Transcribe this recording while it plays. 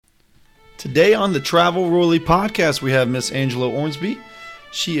Today on the Travel Royally podcast, we have Miss Angela Ormsby.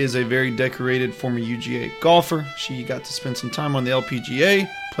 She is a very decorated former UGA golfer. She got to spend some time on the LPGA,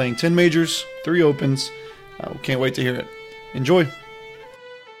 playing 10 majors, 3 opens. Can't wait to hear it. Enjoy.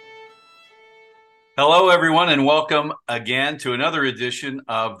 Hello, everyone, and welcome again to another edition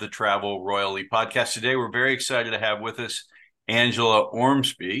of the Travel Royally podcast. Today, we're very excited to have with us Angela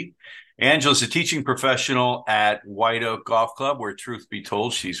Ormsby. Angela's a teaching professional at White Oak Golf Club, where, truth be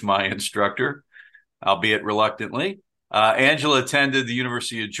told, she's my instructor, albeit reluctantly. Angela attended the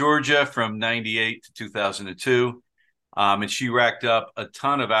University of Georgia from 98 to 2002, and she racked up a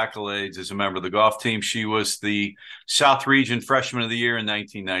ton of accolades as a member of the golf team. She was the South Region Freshman of the Year in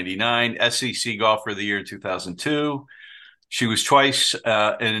 1999, SEC Golfer of the Year in 2002. She was twice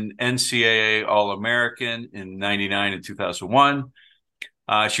an NCAA All-American in 99 and 2001.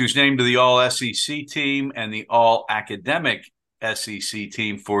 She was named to the All-SEC team and the All-Academic SEC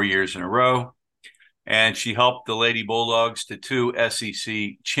team 4 years in a row. And she helped the Lady Bulldogs to 2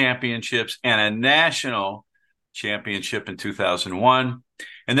 SEC championships and a national championship in 2001.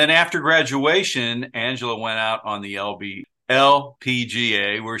 And then after graduation, Angela went out on the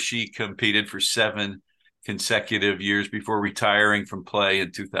LPGA, where she competed for 7 consecutive years before retiring from play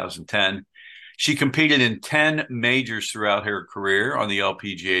in 2010. She competed in 10 majors throughout her career on the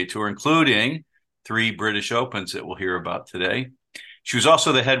LPGA Tour, including 3 British Opens that we'll hear about today. She was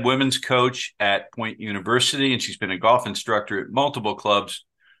also the head women's coach at Point University, and she's been a golf instructor at multiple clubs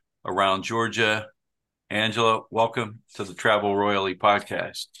around Georgia. Angela, welcome to the Travel Royally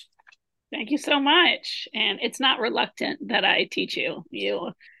podcast. Thank you so much. And it's not reluctant that I teach you.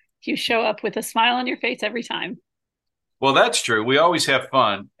 You show up with a smile on your face every time. Well, that's true. We always have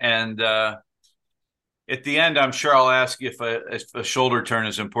fun. And at the end, I'm sure I'll ask if a shoulder turn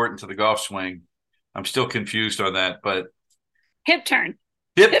is important to the golf swing. I'm still confused on that, but hip turn.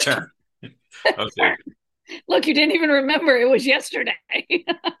 Hip turn. Okay. Look, you didn't even remember it was yesterday.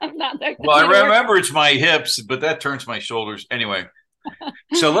 I'm not that good. Well, I remember it's my hips, but that turns my shoulders. Anyway,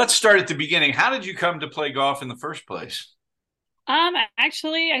 so let's start at the beginning. How did you come to play golf in the first place?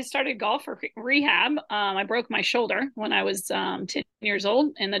 Actually, I started golf for rehab. I broke my shoulder when I was 10 years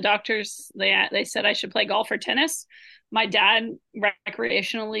old, and the doctors, they said I should play golf or tennis. My dad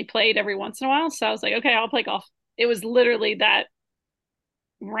recreationally played every once in a while, so I was like, okay, I'll play golf. It was literally that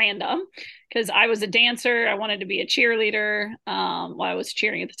random because I was a dancer. I wanted to be a cheerleader while I was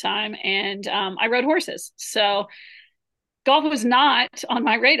cheering at the time, and I rode horses. So golf was not on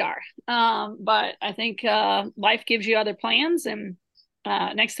my radar, but I think life gives you other plans. And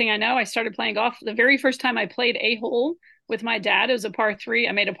next thing I know, I started playing golf. The very first time I played a hole with my dad, it was a par 3.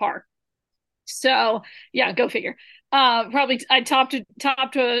 I made a par. So yeah, go figure. Probably I topped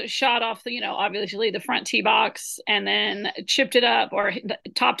a shot off the, obviously the front tee box, and then chipped it up, or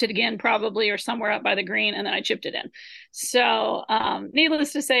topped it again probably, or somewhere up by the green, and then I chipped it in. So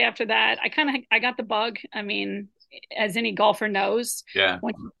needless to say, after that, I got the bug. I mean, as any golfer knows, yeah,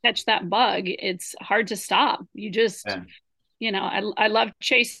 when you catch that bug, it's hard to stop. You just, I love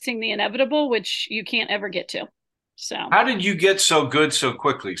chasing the inevitable, which you can't ever get to. So how did you get so good so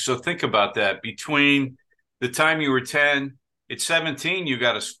quickly? So think about that. Between the time you were 10, at 17, you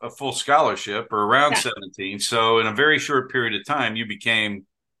got a full scholarship, or around 17. So in a very short period of time, you became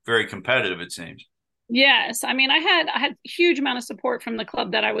very competitive, it seems. Yes. I mean, I had a huge amount of support from the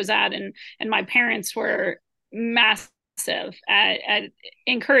club that I was at, and my parents were massive at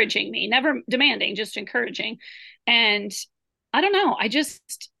encouraging me, never demanding, just encouraging. And I don't know,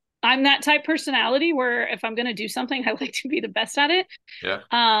 I'm that type personality where if I'm going to do something, I like to be the best at it. Yeah.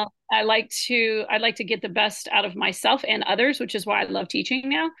 I like to get the best out of myself and others, which is why I love teaching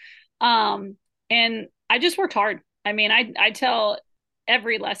now. And I just worked hard. I mean, I tell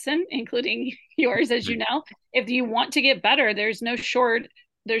every lesson, including yours, as you know, if you want to get better, there's no shortcut.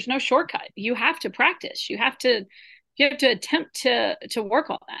 You have to practice. You have to attempt to work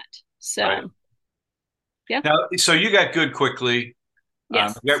on that. So, right. Yeah. Now, so you got good quickly.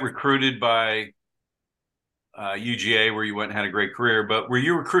 Yes. You got recruited by UGA, where you went and had a great career, but were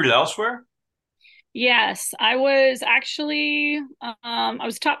you recruited elsewhere? Yes, I was actually, I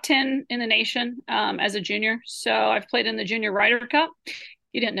was top 10 in the nation as a junior. So I've played in the Junior Ryder Cup.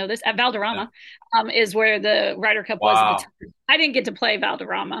 You didn't know this, at Valderrama, is where the Ryder Cup was at the time. I didn't get to play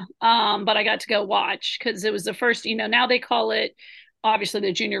Valderrama, but I got to go watch because it was the first, now they call it, obviously,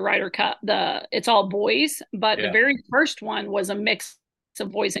 the Junior Ryder Cup. It's all boys, but the very first one was a mix of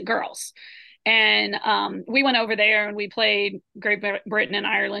boys and girls. And we went over there and we played Great Britain and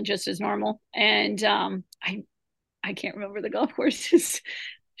Ireland just as normal. And I can't remember the golf courses.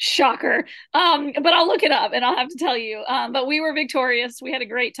 Shocker. But I'll look it up and I'll have to tell you. But we were victorious. We had a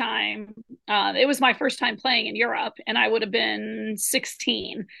great time. It was my first time playing in Europe, and I would have been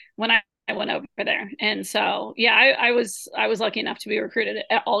 16 when I went over there. And so, yeah, I was lucky enough to be recruited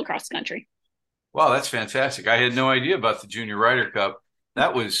all across the country. Wow, that's fantastic. I had no idea about the Junior Ryder Cup.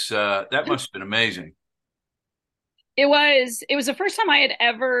 That must have been amazing. It was the first time I had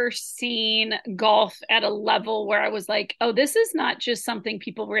ever seen golf at a level where I was like, oh, this is not just something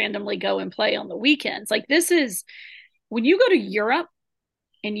people randomly go and play on the weekends. Like, this is when you go to Europe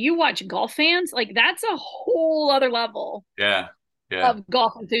and you watch golf fans, like that's a whole other level Yeah. Yeah. of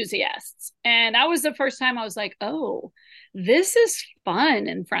golf enthusiasts. And that was the first time I was like, oh, this is fun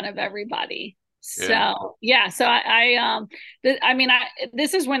in front of everybody. Yeah. So yeah, so I mean,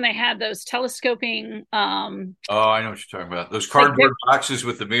 this is when they had those telescoping, Oh, I know what you're talking about. Those like cardboard boxes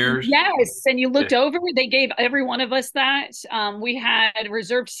with the mirrors. yes, and you Yeah. looked over. They gave every one of us that. We had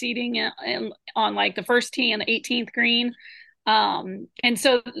reserved seating on like the first tee and the 18th green, and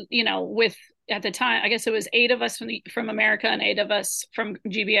so with at the time, I guess it was 8 of us from America and 8 of us from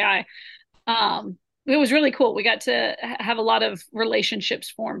GBI. It was really cool. We got to have a lot of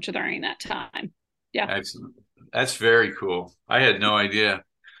relationships formed during that time. Yeah. Excellent. That's very cool. I had no idea.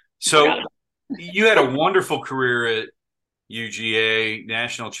 Forgot So you had a wonderful career at UGA,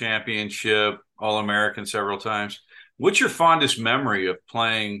 national championship, All-American several times. What's your fondest memory of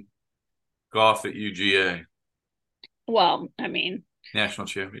playing golf at UGA? Well, I mean, National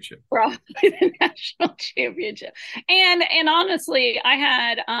championship. probably the national championship. And honestly, I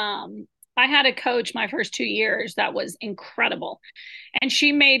had a coach my first 2 years that was incredible. And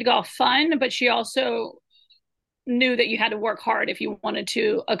she made golf fun, but she also knew that you had to work hard if you wanted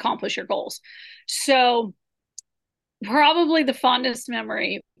to accomplish your goals. So probably the fondest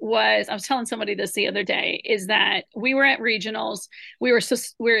memory was, I was telling somebody this the other day, is that we were at regionals. We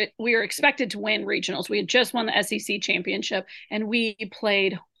were expected to win regionals. We had just won the SEC championship and we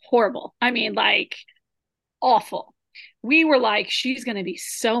played horrible. I mean, like awful. We were like, she's going to be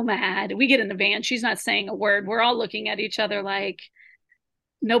so mad. We get in the van. She's not saying a word. We're all looking at each other like,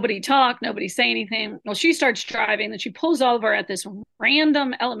 nobody talk, nobody say anything. Well, she starts driving, then she pulls over at this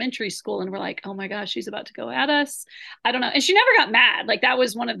random elementary school, and we're like, oh my gosh, she's about to go at us. I don't know. And she never got mad. Like that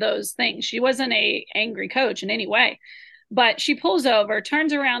was one of those things. She wasn't a angry coach in any way. But she pulls over,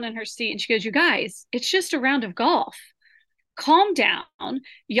 turns around in her seat, and she goes, you guys, it's just a round of golf. Calm down.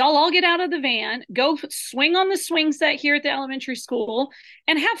 Y'all all get out of the van, go swing on the swing set here at the elementary school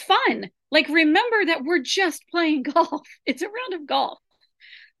and have fun. Like, remember that we're just playing golf. It's a round of golf.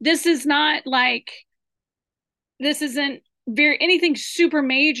 This is not like, this isn't anything super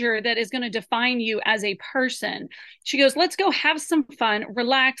major that is going to define you as a person. She goes, let's go have some fun,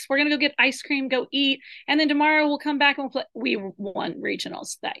 relax. We're going to go get ice cream, go eat. And then tomorrow we'll come back and we'll play. We won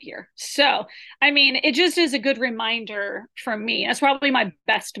regionals that year. So, I mean, it just is a good reminder for me. That's probably my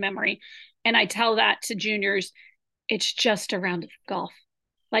best memory. And I tell that to juniors, it's just a round of golf.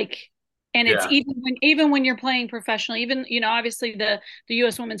 Like, and it's Yeah. even when you're playing professionally, even obviously the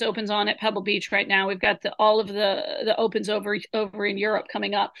U.S. Women's Open's on at Pebble Beach right now. We've got all of the Opens over in Europe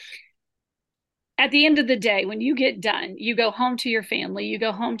coming up. At the end of the day, when you get done, you go home to your family, you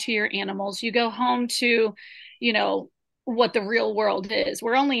go home to your animals, you go home to, what the real world is.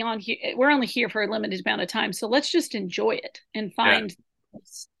 We're only here for a limited amount of time, so let's just enjoy it and find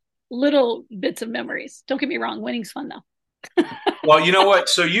little bits of memories. Don't get me wrong, winning's fun though. Well, you know what?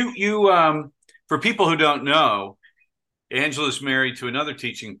 So you for people who don't know, Angela's married to another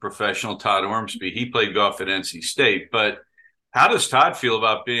teaching professional, Todd Ormsby. He played golf at NC State. But how does Todd feel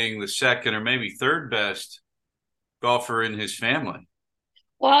about being the second or maybe third best golfer in his family?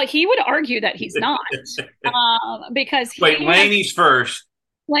 Well, he would argue that he's not, because Laney's first,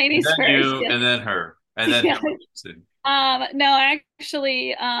 Laney's then first, you, yeah. and then her, and then Yeah. No,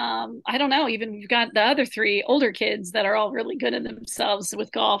 actually, I don't know. Even we've got the other 3 older kids that are all really good in themselves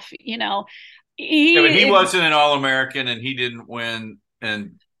with golf. But he wasn't an All-American, and he didn't win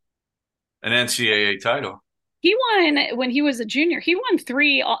an NCAA title. He won when he was a junior. He won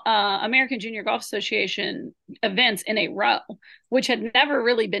 3 American Junior Golf Association events in a row, which had never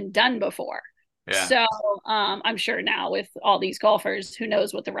really been done before. Yeah. So I'm sure now with all these golfers, who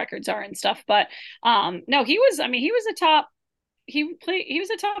knows what the records are and stuff. But no, he was a top. He was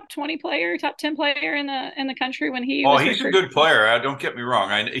a top 20 player, top 10 player in the country when he. Oh, he's a good player. Don't get me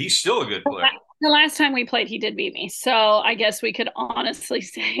wrong. He's still a good player. The last time we played, he did beat me. So I guess we could honestly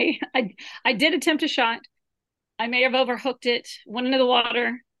say I did attempt a shot. I may have overhooked it, went into the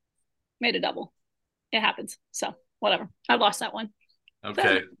water, made a double. It happens. So whatever. I lost that one.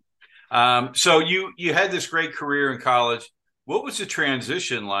 Okay. So you had this great career in college. What was the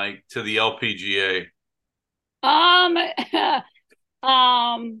transition like to the LPGA?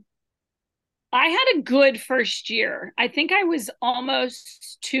 I had a good first year. I think I was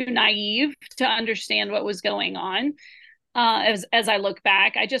almost too naive to understand what was going on. As I look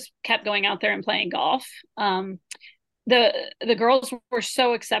back, I just kept going out there and playing golf. The girls were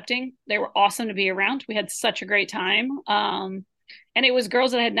so accepting. They were awesome to be around. We had such a great time. And it was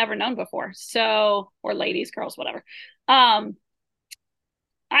girls that I had never known before. So, or ladies, girls, whatever. Um,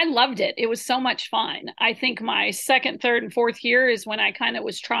 I loved it. It was so much fun. I think my second, third, and fourth year is when I kind of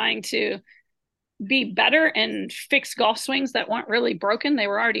was trying to be better and fix golf swings that weren't really broken. They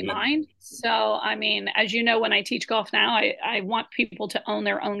were already Yeah. mine. So, I mean, as you know, when I teach golf now, I want people to own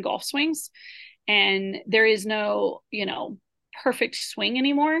their own golf swings. And there is no, perfect swing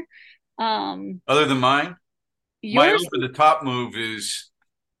anymore. Other than mine, my Yours, over the top move is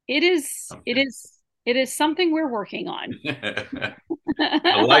it is, it okay. is, it is something we're working on.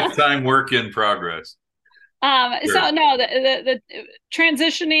 A lifetime work in progress. So Sure. no, the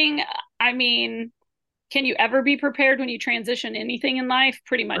transitioning, I mean, can you ever be prepared when you transition anything in life?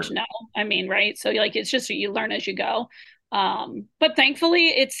 Pretty much Sure. no. I mean, right? So like it's just you learn as you go. But thankfully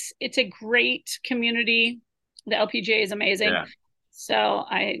it's a great community. The LPGA is amazing. Yeah. So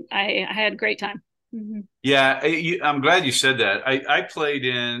I had a great time. Mhm. Yeah, I'm glad you said that. I played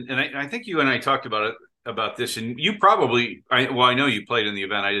in, and I think you and I talked about this, and you probably, I know you played in the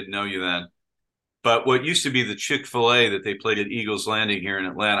event. I didn't know you then, but what used to be the Chick-fil-A that they played at Eagles Landing here in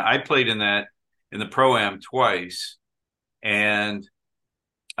Atlanta, I played in that in the Pro-Am twice, and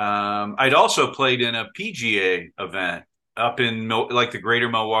I'd also played in a PGA event up in like the Greater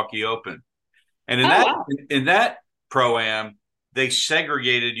Milwaukee Open, and in Oh that wow. in that Pro-Am, they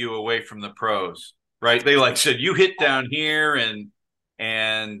segregated you away from the pros, right? They like said you hit down here and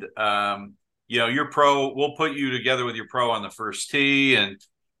your pro, we'll put you together with your pro on the first tee. And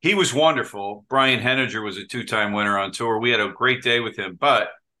he was wonderful. Brian Henniger was a two-time winner on tour. We had a great day with him. But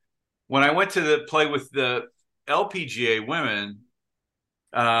when I went to the play with the LPGA women,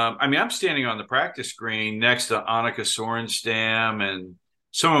 I mean, I'm standing on the practice green next to Annika Sorenstam and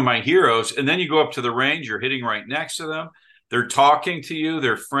some of my heroes. And then you go up to the range, you're hitting right next to them. They're talking to you,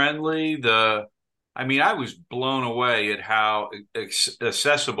 they're friendly. I mean, I was blown away at how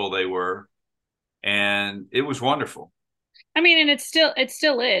accessible they were. And it was wonderful. I mean, and it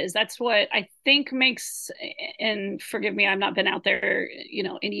still is. That's what I think makes, and forgive me, I've not been out there,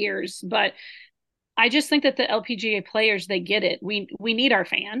 in years, but I just think that the LPGA players, they get it. We need our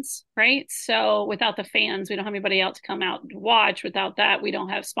fans, right? So without the fans, we don't have anybody out to come out and watch. Without that, we don't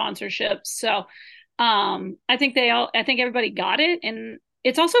have sponsorships. So I think everybody got it. And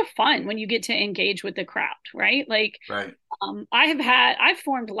it's also fun when you get to engage with the crowd, right? Like Right. I've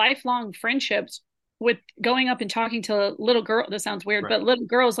formed lifelong friendships with going up and talking to little girl. This sounds weird, Right. but little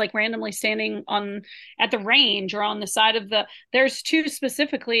girls like randomly standing on at the range or on the side of there's two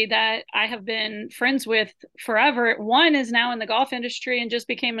specifically that I have been friends with forever. One is now in the golf industry and just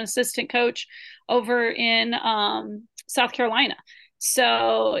became an assistant coach over in South Carolina.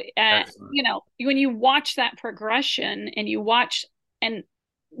 So, Excellent. when you watch that progression and you watch, and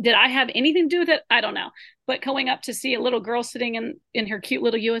did I have anything to do with it? I don't know. But going up to see a little girl sitting in her cute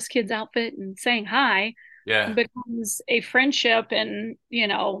little US kids outfit and saying hi Yeah. becomes a friendship and,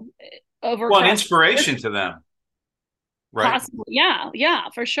 over Well, an across inspiration to them. Right. possible. Yeah, yeah,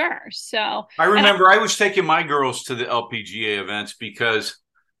 for sure. So, I and remember I was taking my girls to the LPGA events because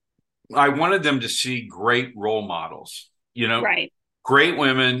I wanted them to see great role models, right. great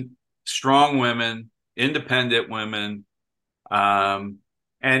women, strong women, independent women. Um,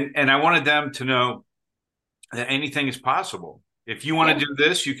 and I wanted them to know that anything is possible. If you want Yeah. to do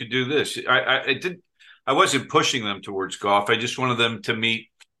this, you could do this. I wasn't pushing them towards golf. I just wanted them to meet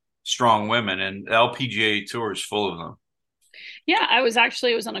strong women, and the LPGA tour is full of them. Yeah, I was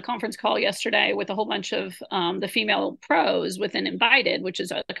on a conference call yesterday with a whole bunch of the female pros within Invited, which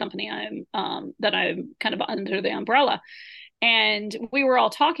is a company I'm kind of under the umbrella. And we were all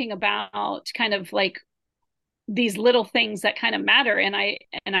talking about kind of like these little things that kind of matter. And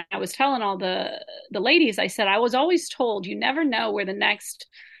I was telling all the ladies, I said, I was always told you never know where the next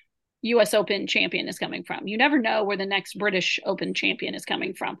US Open champion is coming from. You never know where the next British Open champion is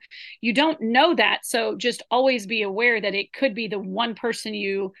coming from. You don't know that. So just always be aware that it could be the one person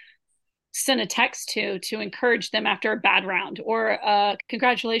you send a text to encourage them after a bad round or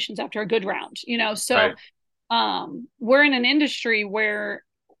congratulations after a good round, so Right. we're in an industry where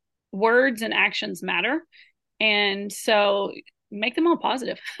words and actions matter. And so make them all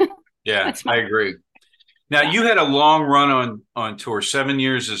positive. Yeah, That's I my, agree. Now yeah. you had a long run on tour. 7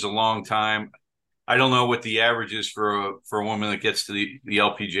 years is a long time. I don't know what the average is for a woman that gets to the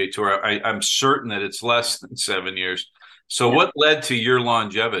LPGA tour. I'm certain that it's less than 7 years. So Yeah. what led to your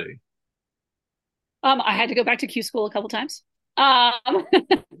longevity? I had to go back to Q school a couple times. Um,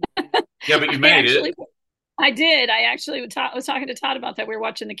 Yeah, but you I made it. actually, I did. I actually was talking to Todd about that. We were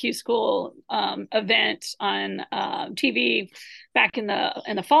watching the Q School event on TV back in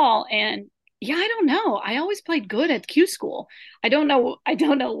the fall, and yeah, I don't know. I always played good at Q School. I don't know. I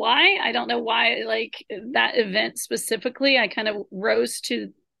don't know why. I don't know why. Like that event specifically, I kind of rose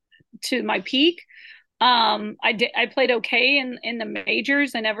to my peak. I did. I played okay in the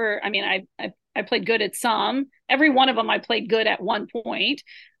majors. I never. I mean, I played good at some. Every one of them, I played good at one point.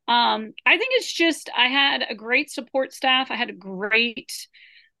 I think it's just I had a great support staff. I had a great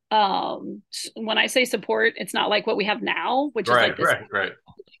when I say support, it's not like what we have now, which is like Right, this. right, right.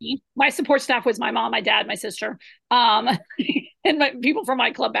 My support staff was my mom, my dad, my sister, um, and my people from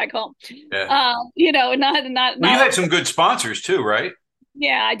my club back home. Yeah. You know, not Well, you not had some good sponsors too, right?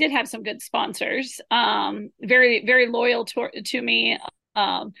 yeah, I did have some good sponsors. Very, very loyal to me.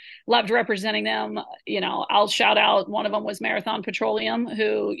 Loved representing them. You know, I'll shout out one of them was Marathon Petroleum,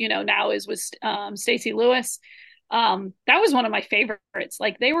 who, you know, now is with Stacy Lewis. That was one of my favorites.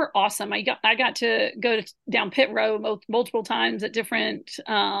 Like they were awesome. I got to go down pit road multiple times at different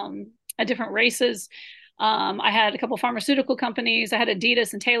races. I had a couple pharmaceutical companies. I had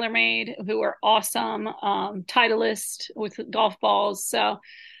Adidas and TaylorMade, who were awesome. Titleist with golf balls. So,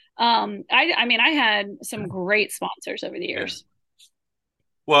 I mean, I had some great sponsors over the Yeah. years.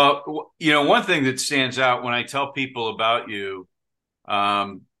 Well, you know, one thing that stands out when I tell people about you,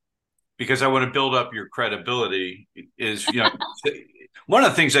 um, because I want to build up your credibility, is, you know, one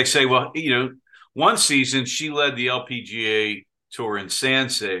of the things I say, well, you know, one season she led the LPGA tour in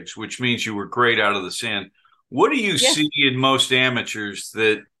sand saves, which means you were great out of the sand. What do you Yes. see in most amateurs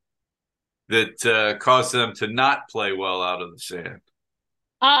that cause them to not play well out of the sand?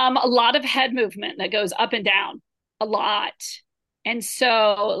 A lot of head movement that goes up and down, a lot. And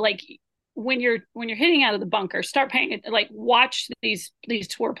so like when you're hitting out of the bunker, start paying it like watch these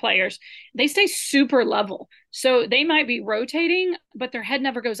tour players. They stay super level. So they might be rotating, but their head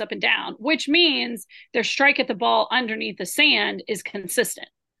never goes up and down, which means their strike at the ball underneath the sand is consistent.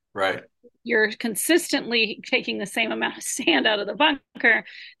 Right, You're consistently taking the same amount of sand out of the bunker,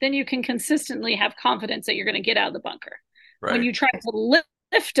 then you can consistently have confidence that you're going to get out of the bunker. When right. you try to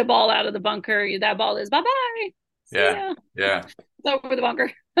lift a ball out of the bunker, that ball is bye bye. See Yeah, ya. yeah. It's over the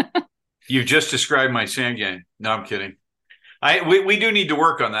bunker. You just described my sand game. No, I'm kidding. We do need to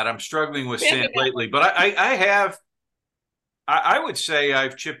work on that. I'm struggling with Yeah, sand lately, but I have I would say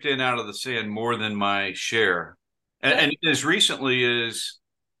I've chipped in out of the sand more than my share. And as recently as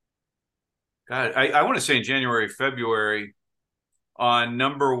God, I want to say in January, February, on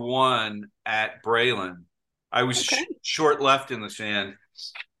number one at Braylon, I was okay. short left in the sand,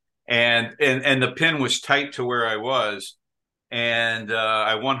 and the pin was tight to where I was, and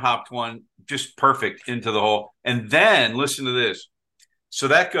I one hopped one just perfect into the hole, and then listen to this. So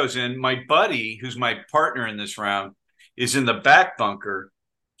that goes in. My buddy, who's my partner in this round, is in the back bunker.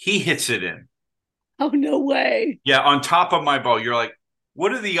 He hits it in. Oh no way. Yeah, on top of my ball. You're like,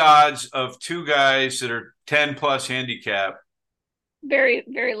 what are the odds of two guys that are 10 plus handicap Very,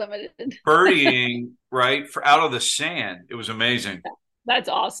 very limited. birdieing right for out of the sand? It was amazing. That's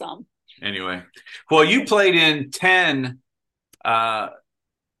awesome. Anyway, well, you played in 10 uh,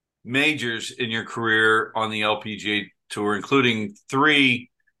 majors in your career on the LPGA tour, including 3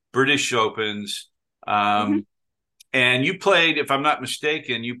 British Opens. Mm-hmm. And you played, if I'm not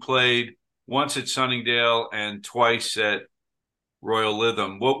mistaken, you played once at Sunningdale and twice at Royal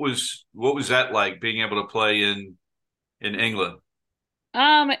Lytham. What was that like being able to play in England?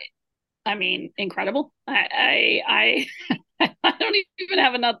 Um, I mean, incredible. I don't even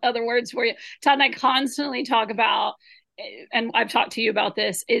have enough other words for you. Todd and I constantly talk about, and I've talked to you about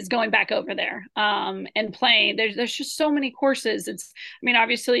this, is going back over there and playing. There's just so many courses. I mean,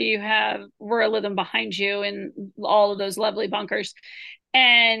 obviously you have Royal Lytham behind you and all of those lovely bunkers,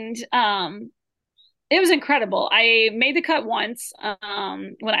 and it was incredible. I made the cut once when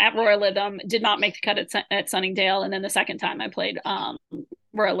I at Royal Lytham, did not make the cut at Sunningdale, and then the second time I played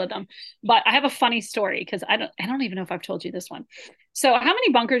Royal Lytham. But I have a funny story because I don't even know if I've told you this one. So how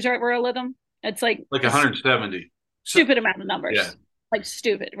many bunkers are at Royal Lytham? It's like Like 170. So, stupid amount of yeah. numbers, like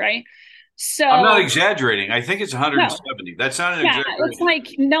stupid, right? I'm not So exaggerating. I think it's no, 170. That's not an yeah, it's exaggeration.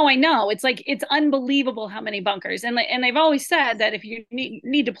 like no, I know. It's like it's unbelievable how many bunkers, and they've always said that if you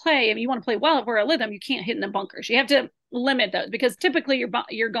need to play, if you want to play well at Royal Lytham, you can't hit in the bunkers. You have to limit those because typically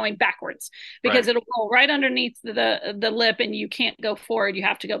you're going backwards because Right. it'll roll right underneath the lip, and you can't go forward. You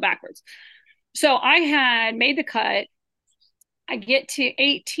have to go backwards. So I had made the cut. I get to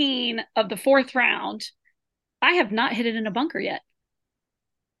 18 of the fourth round. I have not hit it in a bunker yet.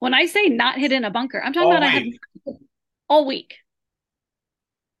 When I say not hit in a bunker, I'm talking All about I have week. all week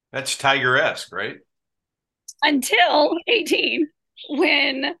That's Tiger-esque, right? until 18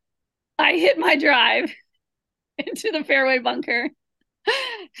 when I hit my drive into the fairway bunker,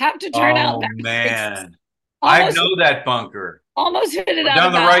 have to turn out Oh backwards, man. I almost know that bunker. almost hit it out Down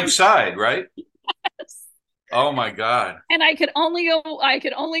of the right bounds. side, right? Oh my God. And I could only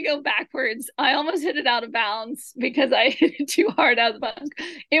go backwards. I almost hit it out of bounds because I hit it too hard out of the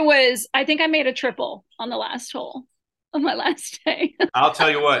bounds. I think I made a triple on the last hole on my last day. I'll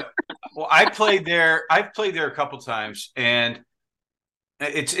tell you what. Well, I've played there a couple times, and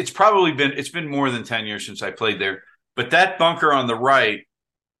it's been more than 10 years since I played there. But that bunker on the right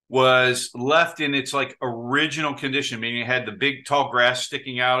was left in its like original condition, meaning it had the big tall grass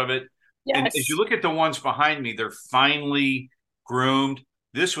sticking out of it. And as you Yes. look at the ones behind me, they're finely groomed.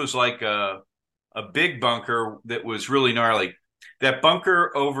 This was like a big bunker that was really gnarly. That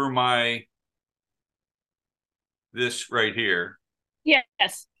bunker over this right here.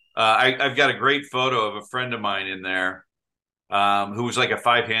 Yes. I've got a great photo of a friend of mine in there, who was like a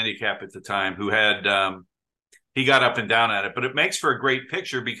 5 handicap at the time, who had he got up and down at it. But it makes for a great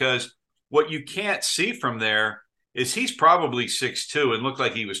picture because what you can't see from there is he's probably 6'2" and looked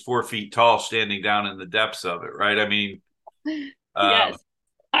like he was 4 feet tall standing down in the depths of it, right? I mean, um, Yes.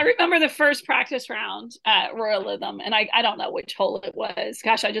 I remember the first practice round at Royal Lytham, and I don't know which hole it was.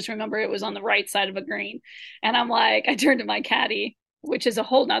 Gosh, I just remember it was on the right side of a green. And I'm like, I turned to my caddy, which is a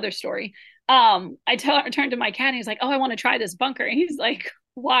whole nother story. Turned to my caddy. He's like, "Oh, I want to try this bunker." And he's like,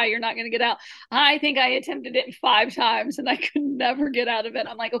 "Why? You're not going to get out." I think I attempted it 5 times and I could never get out of it.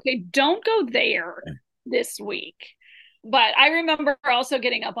 I'm like, "Okay, don't go there this week." But I remember also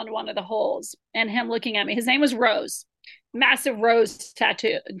getting up on one of the holes and him looking at me. His name was Rose, massive rose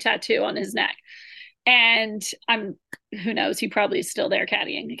tattoo on his neck. And who knows, he probably is still there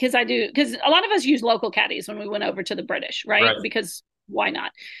caddying because a lot of us use local caddies when we went over to the British, right? right. Because why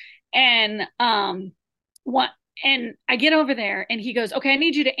not? And what and I get over there and he goes, "Okay, I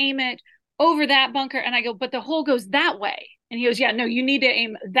need you to aim it over that bunker." And I go, "But the hole goes that way." And he goes, "Yeah, no, you need to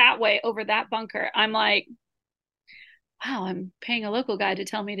aim that way over that bunker." I'm like, wow, I'm paying a local guy to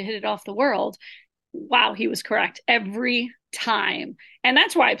tell me to hit it off the world. Wow, he was correct every time. And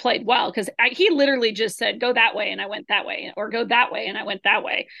that's why I played well because he literally just said, "Go that way." And I went that way, or "Go that way." And I went that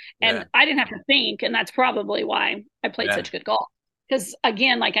way. Yeah. And I didn't have to think. And that's probably why I played Yeah. such good golf. Because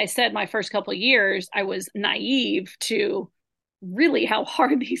again, like I said, my first couple of years, I was naive to really how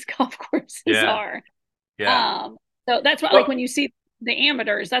hard these golf courses Yeah. are. Yeah. Um, so that's what, like, Well, when you see the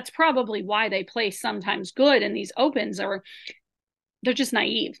amateurs, that's probably why they play sometimes good in these opens, or they're just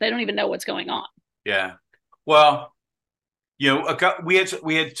naive. They don't even know what's going on. yeah. Well, we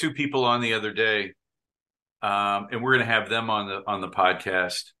had two people on the other day, and we're going to have them on the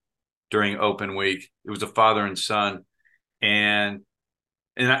podcast during Open Week. It was a father and son, and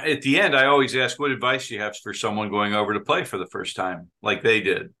at the end, I always ask, "What advice do you have for someone going over to play for the first time, like they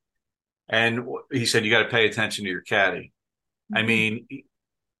did?" And he said, "You got to pay attention to your caddy. I Mm-hmm. mean,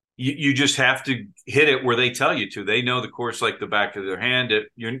 you just have to hit it where they tell you to. They know the course like the back of their hand.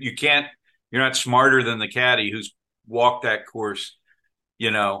 You can't. You're not smarter than the caddy who's walked that course,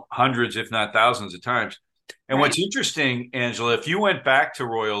 hundreds, if not thousands of times." And what's Right. interesting, Angela, if you went back to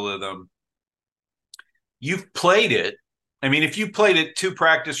Royal Lytham, you've played it. I mean, if you played it 2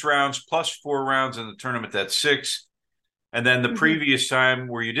 practice rounds plus 4 rounds in the tournament, that's 6. And then the Mm-hmm. previous time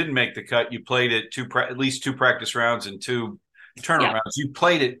where you didn't make the cut, you played it at least 2 practice rounds and 2 tournament Yep. rounds. You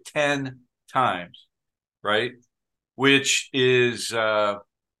played it 10 times, right? Which is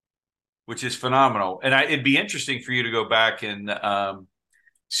phenomenal. And it'd be interesting for you to go back and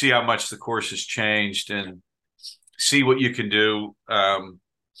see how much the course has changed and see what you can do.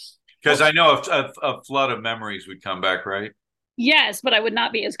 Because Well, I know a flood of memories would come back, right? yes, but I would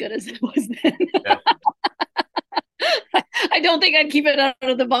not be as good as it was then. Yeah. I don't think I'd keep it out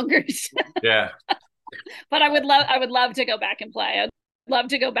of the bunkers. Yeah. But I would love to go back and play. I'd love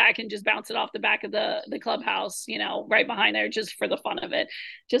to go back and just bounce it off the back of the clubhouse, right behind there, just for the fun of it,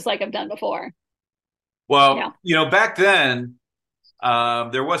 just like I've done before. Well, Yeah. back then,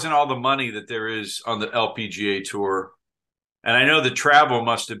 there wasn't all the money that there is on the LPGA tour. And I know the travel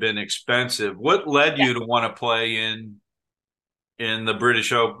must have been expensive. What led Yeah. you to want to play in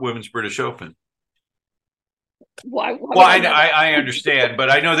the Women's British Open? Why Well, would I I, know I, that? I understand, but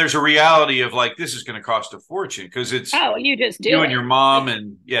I know there's a reality of like this is going to cost a fortune because it's Oh, you just you do and it. your mom,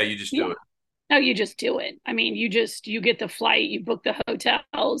 and yeah, you just Yeah. do it. No, you just do it. I mean, you get the flight, you book the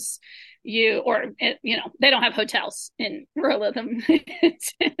hotels, they don't have hotels in Rhythm.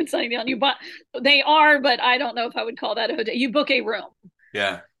 It's not even on you, but they are. But I don't know if I would call that a hotel. You book a room,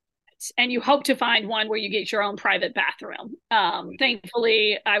 Yeah, and you hope to find one where you get your own private bathroom.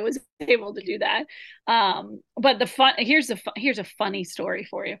 Thankfully, I was able to do that. But here's a funny story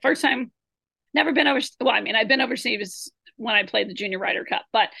for you. First time, never been over. Well, I mean, I've been overseas when I played the Junior Ryder Cup,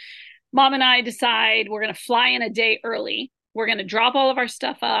 but Mom and I decide we're going to fly in a day early. We're going to drop all of our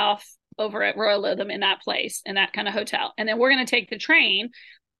stuff off over at Royal Lytham in that place, in that kind of hotel. And then we're going to take the train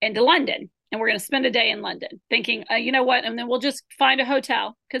into London, and we're going to spend a day in London thinking, you know what? And then we'll just find a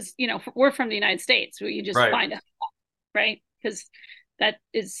hotel because, we're from the United States. So you just find a hotel, right? Because that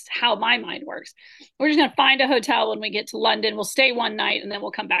is how my mind works. We're just going to find a hotel when we get to London. We'll stay one night and then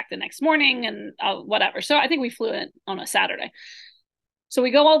we'll come back the next morning and whatever. So I think we flew in on a Saturday. So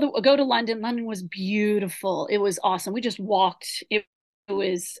we go to London. London was beautiful. It was awesome. We just walked. It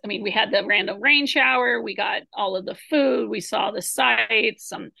was, I mean, we had the random rain shower. We got all of the food. We saw the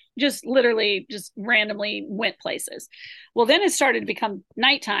sights. Just literally just randomly went places. Well, then it started to become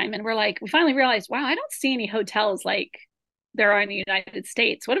nighttime, and we finally realized, wow, I don't see any hotels like there are in the United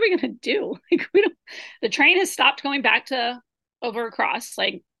States. What are we going to do? The train has stopped going back to over across,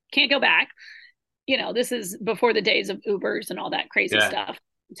 can't go back. This is before the days of Ubers and all that crazy stuff.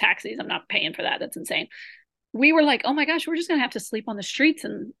 Taxis, I'm not paying for that. That's insane. We were like, oh my gosh, we're just going to have to sleep on the streets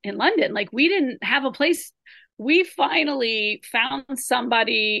in London. We didn't have a place. We finally found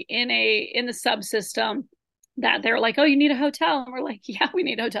somebody in the subsystem that they're like, oh, you need a hotel. And we're like, yeah, we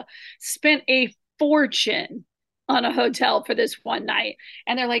need a hotel. Spent a fortune on a hotel for this one night.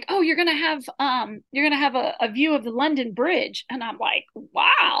 And they're like, oh, you're going to have a view of the London Bridge. And I'm like,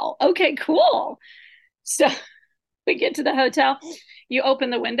 wow, okay, cool. So we get to the hotel, you open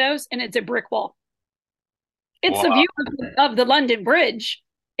the windows and it's a brick wall. It's the view of the London Bridge.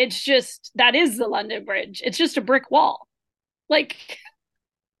 It's just, that is the London Bridge. It's just a brick wall.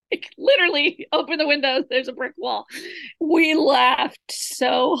 Literally open the windows, there's a brick wall. We laughed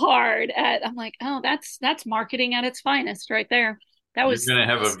so hard I'm like, oh, that's marketing at its finest right there. You're going to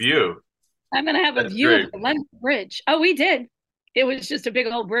have a view. I'm going to have a view of the London Bridge. Oh, we did. It was just a big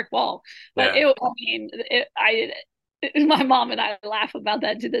old brick wall. But my mom and I laugh about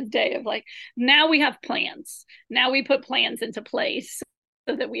that to this day of now we have plans. Now we put plans into place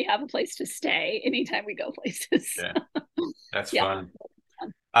so that we have a place to stay anytime we go places. Yeah. That's fun.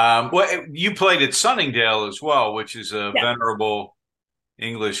 Well, you played at Sunningdale as well, which is a venerable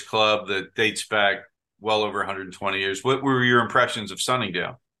English club that dates back well over 120 years. What were your impressions of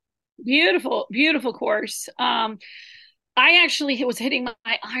Sunningdale? Beautiful, beautiful course. I actually was hitting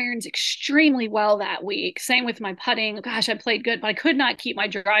my irons extremely well that week. Same with my putting. Gosh, I played good, but I could not keep my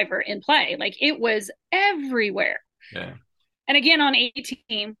driver in play. It was everywhere. Yeah. And again, on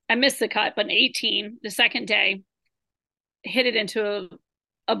 18, I missed the cut, but on 18, the second day, hit it into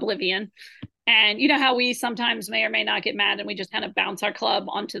oblivion. And you know how we sometimes may or may not get mad and we just kind of bounce our club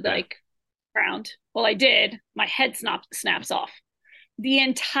onto the ground. Well, I did. My head snaps off. The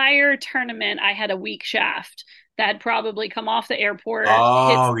entire tournament, I had a weak shaft that had probably come off the airport.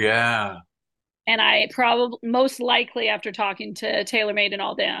 Oh, yeah. And I probably, most likely after talking to TaylorMade and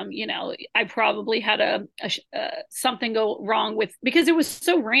all them, I probably had something go wrong because it was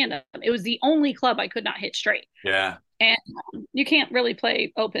so random. It was the only club I could not hit straight. Yeah. And you can't really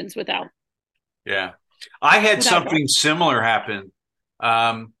play opens without. Yeah. I had something similar happen.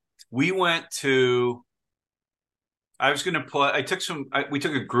 We went to, I was going to play, we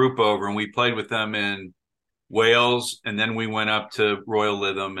took a group over and we played with them in Wales, and then we went up to Royal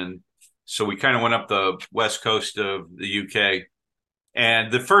Lytham, and so we kind of went up the west coast of the UK. And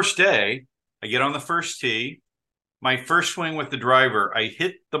the first day, I get on the first tee, my first swing with the driver, I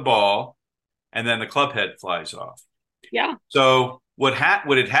hit the ball, and then the club head flies off. Yeah. So what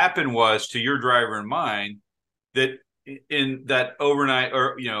had happened was, to your driver and mine, that in that overnight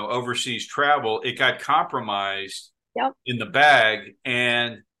or overseas travel, it got compromised in the bag.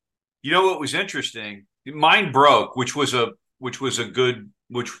 And what was interesting? Mine broke, which turned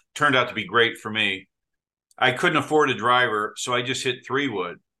out to be great for me. I couldn't afford a driver, so I just hit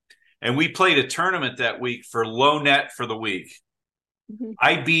 3-wood. And we played a tournament that week for low net for the week. Mm-hmm.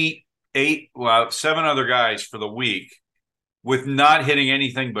 I beat 7 other guys for the week with not hitting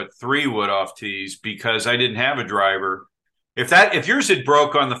anything but 3-wood off tees because I didn't have a driver. If yours had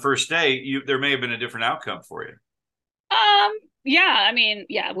broke on the first day, there may have been a different outcome for you. Yeah, I mean,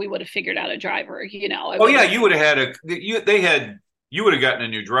 we would have figured out a driver, you would have had you would have gotten a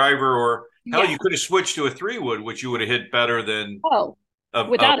new driver, or hell, you could have switched to a 3-wood, which you would have hit better than a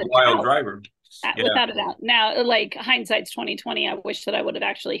wild driver. Without a doubt. Now, hindsight's 2020, I wish that I would have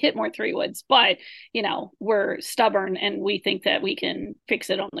actually hit more 3-woods, but we're stubborn and we think that we can fix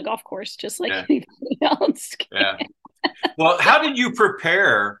it on the golf course just like anybody else can. Yeah. Well, how did you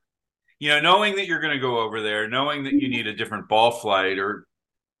prepare knowing that you're going to go over there, knowing that you need a different ball flight, or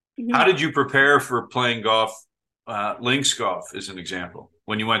how Mhm. did you prepare for playing golf, links golf, as an example,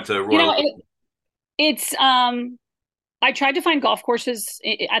 when you went to You Royal? know, it's I tried to find golf courses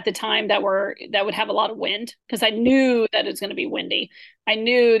at the time that would have a lot of wind because I knew that it was going to be windy. I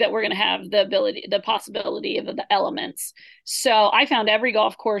knew that we're going to have the possibility of the elements. So I found every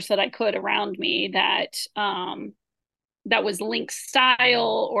golf course that I could around me that was link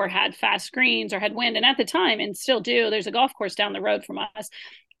style or had fast greens or had wind. And at the time, and still do, there's a golf course down the road from us.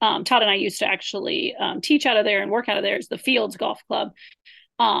 Todd and I used to actually teach out of there and work out of there. It's the Fields Golf Club.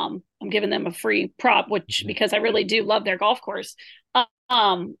 I'm giving them a free prop, which because I really do love their golf course.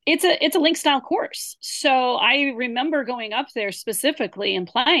 It's a link style course. So I remember going up there specifically and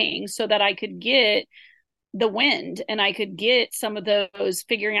playing so that I could get the wind and I could get some of those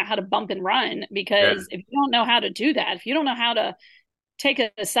figuring out how to bump and run. Yeah, Because if you don't know how to do that, if you don't know how to take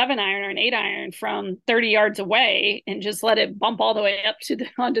a 7-iron or an 8-iron from 30 yards away and just let it bump all the way up to the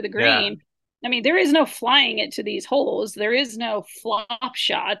onto the yeah, green. I mean, there is no flying it to these holes. There is no flop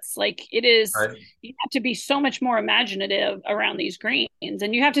shots. Like it is, right, you have to be so much more imaginative around these greens,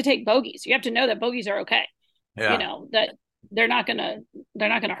 and you have to take bogeys. You have to know that bogeys are okay. You yeah. know that they're not gonna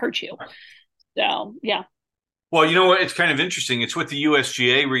hurt you. So yeah. Well, you know what? It's kind of interesting. It's what the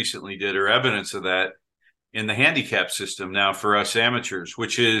USGA recently did, or evidence of that, in the handicap system now for us amateurs,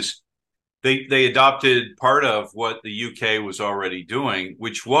 which is they adopted part of what the UK was already doing,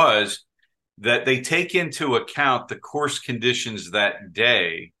 which was that they take into account the course conditions that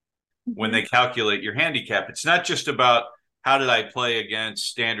day when Mm-hmm. they calculate your handicap. It's not just about how did I play against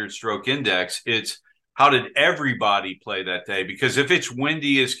standard stroke index, it's how did everybody play that day? Because if it's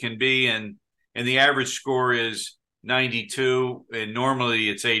windy as can be and the average score is 92 and normally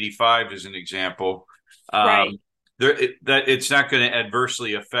it's 85 as an example, Right. um, that it's not going to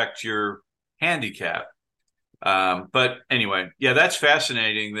adversely affect your handicap. But anyway, yeah, that's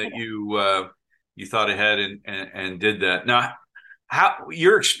fascinating that you thought ahead and did that. Now, how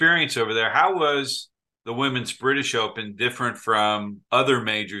your experience over there? How was the Women's British Open different from other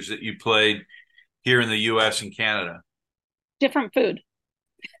majors that you played here in the U.S. and Canada? Different food.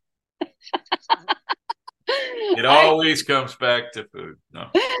 It I always comes back to food. No,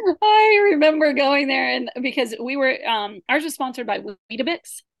 I remember going there and because we were ours was sponsored by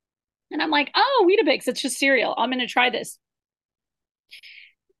Weetabix. And I'm like, oh, Weetabix, it's just cereal. I'm gonna try this.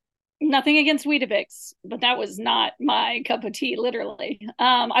 Nothing against Weetabix, but that was not my cup of tea, literally.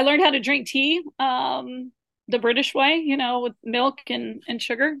 I learned how to drink tea the British way, with milk and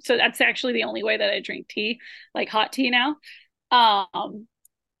sugar. So that's actually the only way that I drink tea, like hot tea now. Um,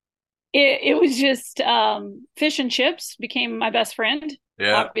 it was just fish and chips became my best friend,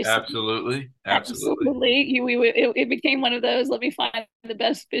 yeah, obviously. absolutely, absolutely. Absolutely. It became one of those, let me find the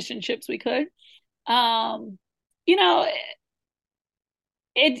best fish and chips we could. Um, you know,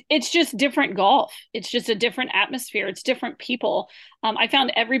 it's just different golf. It's just a different atmosphere. It's different people. I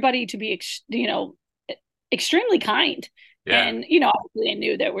found everybody to be, extremely kind. Yeah, And obviously, I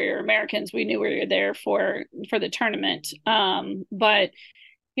knew that we were Americans. We knew we were there for the tournament. But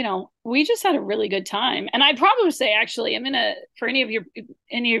we just had a really good time. And I'd probably say, actually, for any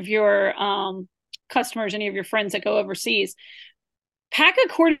of your customers, any of your friends that go overseas, pack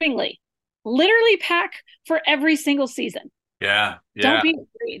accordingly. Literally pack for every single season. yeah, Don't yeah, be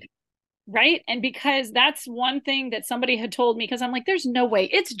afraid. Right. And because that's one thing that somebody had told me, because I'm like, there's no way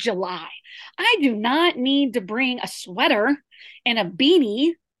it's July. I do not need to bring a sweater and a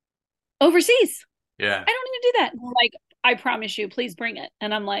beanie overseas. yeah, I don't need to do that. And they're like, I promise you, please bring it.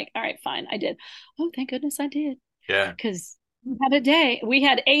 And I'm like, all right, fine. I did. Oh, thank goodness I did. yeah, Because we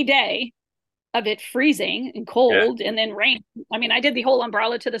had a day of it freezing and yeah, cold and then rain. I mean, I did the whole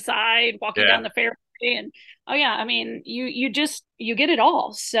umbrella to the side, walking yeah. down the fairway, and oh yeah, I mean, you get it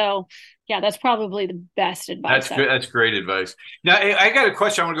all. So yeah, that's probably the best That's advice good. ever. That's great advice. Now, I got a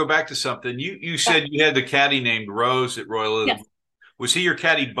question. I want to go back to something. You Yeah. said you had the caddy named Rose at Royal. Yes. Was he your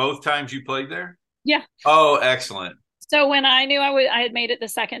caddy both times you played there? Yeah. Oh, excellent. So when I knew I had made it the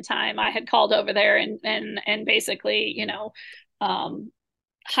second time, I had called over there and basically, um,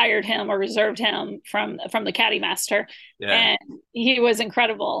 hired him or reserved him from the caddy master, Yeah. and he was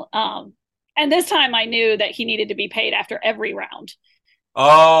incredible. And this time I knew that he needed to be paid after every round.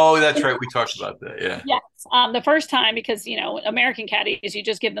 Oh, that's right. We talked about that. Yeah. Yes. The first time, because American caddies, you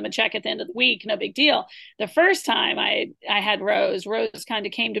just give them a check at the end of the week, no big deal. The first time I had Rose kind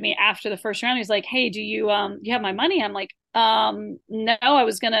of came to me after the first round. He's like, "Hey, do you have my money?" I'm like, no, I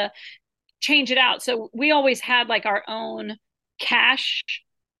was gonna change it out. So we always had like our own cash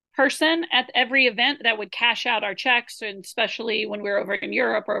person at every event that would cash out our checks, and especially when we were over in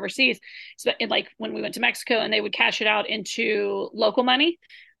Europe or overseas, so like when we went to Mexico, and they would cash it out into local money.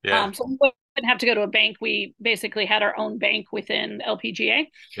 Yeah. So we wouldn't have to go to a bank. We basically had our own bank within LPGA.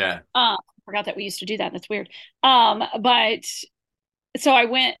 Yeah. Forgot that we used to do that. That's weird. But so I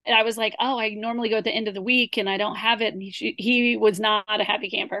went and I was like, oh, I normally go at the end of the week and I don't have it. And he was not a happy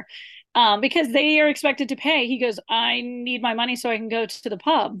camper, because they are expected to pay. He goes, I need my money so I can go to the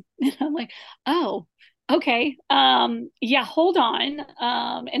pub. And I'm like, oh, okay. Yeah, hold on.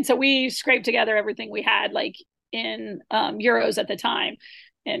 And so we scraped together everything we had, like in euros at the time.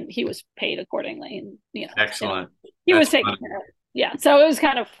 And he was paid accordingly. And, Excellent. He That's was taken funny. care of. Yeah. So it was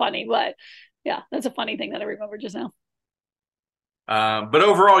kind of funny, but yeah, that's a funny thing that I remember just now. But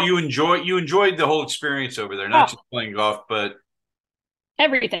overall, you enjoyed the whole experience over there, not Oh, just playing golf, but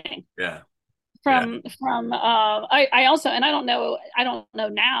everything. yeah, yeah, From I also, and I don't know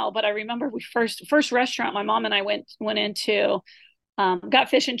now, but I remember we first restaurant my mom and I went into, got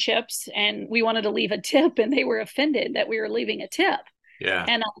fish and chips, and we wanted to leave a tip, and they were offended that we were leaving a tip. yeah,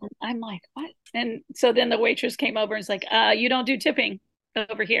 And I'm like, what? And so then the waitress came over and was like, you don't do tipping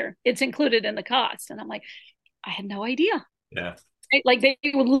over here, it's included in the cost. And I'm like, I had no idea. yeah. Like they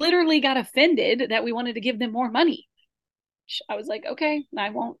literally got offended that we wanted to give them more money. I was like, okay, I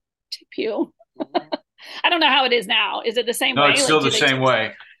won't tip you. I don't know how it is now. Is it the same No, way? it's Like, still do the they same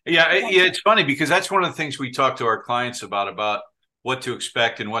way. Yeah, yeah. yeah. It's funny because that's one of the things we talk to our clients about what to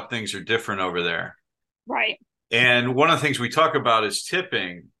expect and what things are different over there. Right. And one of the things we talk about is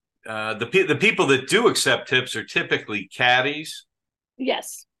tipping. The people that do accept tips are typically caddies,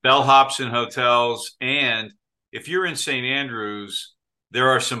 Yes. bellhops in hotels, and if you're in St. Andrews,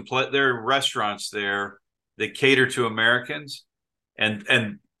 there are restaurants there that cater to Americans, and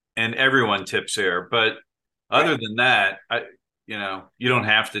everyone tips there. But other Right. than that, you don't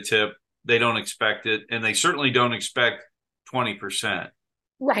have to tip. They don't expect it, and they certainly don't expect 20%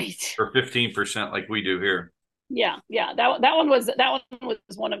 Right. or 15% like we do here. Yeah. Yeah. That one was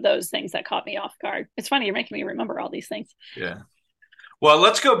one of those things that caught me off guard. It's funny, you're making me remember all these things. Yeah. Well,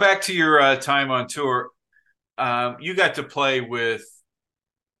 let's go back to your time on tour. You got to play with,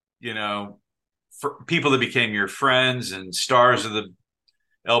 you know, for people that became your friends and stars of the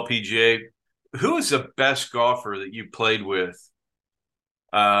LPGA. Who is the best golfer that you played with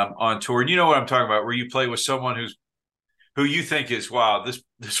on tour? And you know what I'm talking about, where you play with someone who you think is, wow,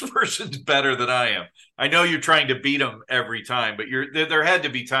 this person's better than I am. I know you're trying to beat them every time, but there had to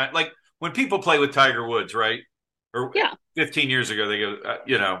be time, like when people play with Tiger Woods, right? Or Yeah. 15 years ago, they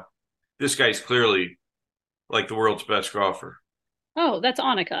go, this guy's clearly like the world's best golfer. Oh, that's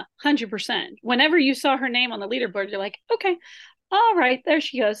Annika, 100%. Whenever you saw her name on the leaderboard, you're like, okay, all right, there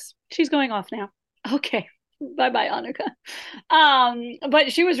she goes. She's going off now. Okay. Bye bye, Annika.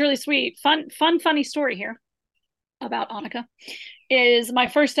 But she was really sweet. Funny story here about Annika is my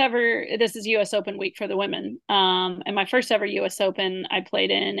first ever, this is US Open week for the women. And my first ever US Open I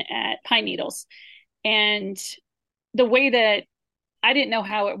played in at Pine Needles. And the way that I didn't know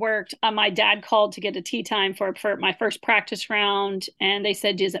how it worked. My dad called to get a tee time for my first practice round, and they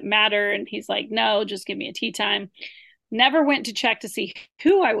said, "Does it matter?" And he's like, "No, just give me a tee time." Never went to check to see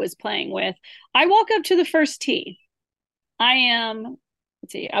who I was playing with. I walk up to the first tee. I am,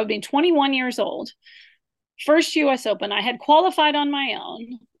 let's see, I would be 21 years old. First U.S. Open. I had qualified on my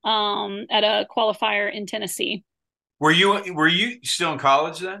own at a qualifier in Tennessee. Were you still in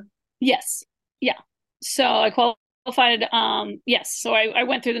college then? Yes, yeah. So I qualified. Yes. So I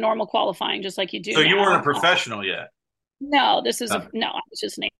went through the normal qualifying just like you do So you weren't a now. professional yet. No, this is no. I was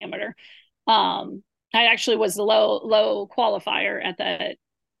just an amateur. I actually was the low qualifier at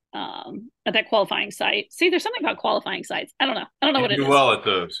that qualifying site. See, there's something about qualifying sites. I don't know. I don't know You what it do is. well at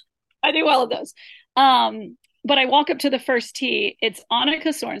those. I do well at those. But I walk up to the first tee. It's Annika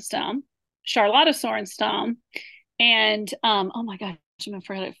Sorenstam, Charlotta Sorenstam, and oh my gosh, I'm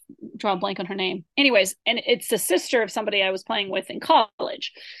afraid to draw a blank on her name. Anyways, and it's the sister of somebody I was playing with in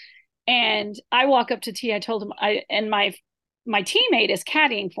college. And I walk up to tee. I told him my teammate is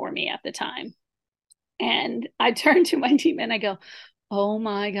caddying for me at the time. And I turn to my teammate and I go, "Oh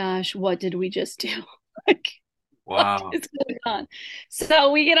my gosh, what did we just do?" Like, what Wow. is going on?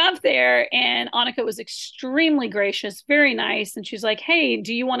 So we get up there, and Annika was extremely gracious, very nice. And she's like, "Hey,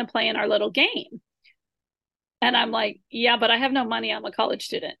 do you want to play in our little game?" And I'm like, "Yeah, but I have no money. I'm a college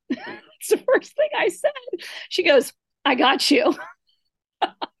student." It's the first thing I said. She goes, "I got you."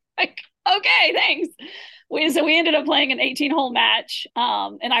 Like, okay, thanks. So we ended up playing an 18-hole match,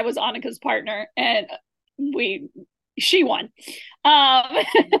 and I was Annika's partner, and she won. Um,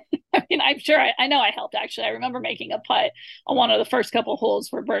 I mean, I'm sure I know I helped actually. I remember making a putt on one of the first couple holes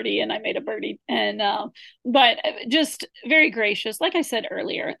for birdie, and I made a birdie. And but just very gracious. Like I said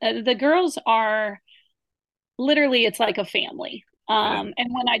earlier, the girls are literally, it's like a family. Yeah. And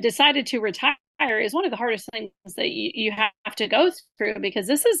when I decided to retire, is one of the hardest things that you have to go through, because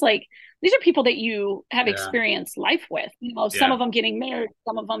this is like, these are people that you have Yeah. experienced life with. You know, some Yeah. of them getting married,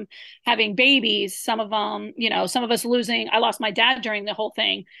 some of them having babies, some of them, you know, some of us losing. I lost my dad during the whole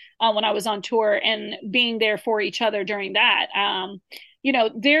thing when I was on tour, and being there for each other during that. You know,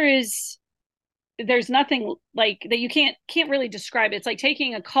 there's nothing like that. You can't really describe it. It's like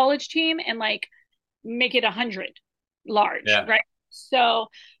taking a college team and like make it 100 large, Yeah. right? So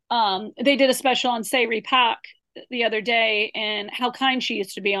they did a special on Sayri Pak the other day, and how kind she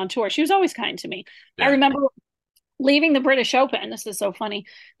used to be on tour. She was always kind to me. I Yeah. remember leaving the British Open. This is so funny.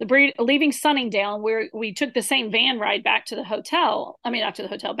 Leaving Sunningdale, where we took the same van ride back to the hotel. I mean, not to the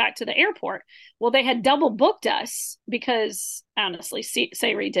hotel, back to the airport. Well, they had double booked us because honestly,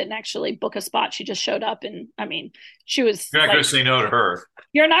 Sayri didn't actually book a spot. She just showed up, and I mean, she was You're not like, going to say no to her.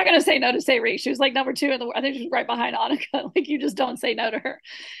 you're not going to say no to Sayri. She was like number two in the. I think she was right behind Annika. Like, you just don't say no to her.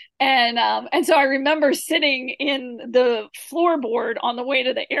 And so I remember sitting in the floorboard on the way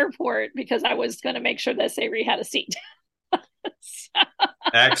to the airport because I was going to make sure that Sayri had a seat.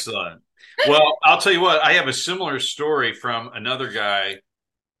 Excellent. Well, I'll tell you what, I have a similar story from another guy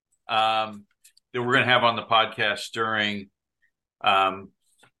that we're going to have on the podcast during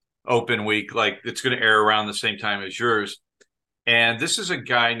Open Week. Like, it's going to air around the same time as yours. And this is a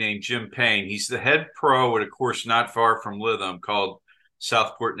guy named Jim Payne. He's the head pro at a course not far from Lytham called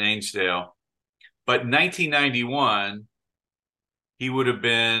Southport and Ainsdale. But in 1991, he was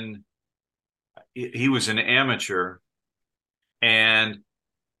an amateur. And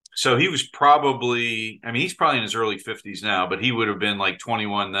so he was probably, I mean, he's probably in his early 50s now, but he would have been like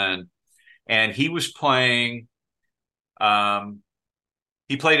 21 then. And he was playing,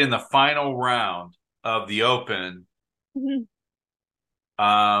 he played in the final round of the Open. Mm-hmm.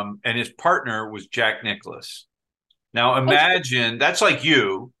 And his partner was Jack Nicklaus. Now imagine that's like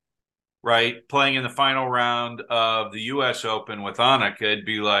you, right? Playing in the final round of the US Open with Annika. It'd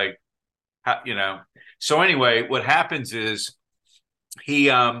be like, you know. So anyway, what happens is he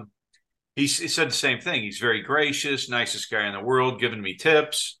said the same thing. He's very gracious, nicest guy in the world, giving me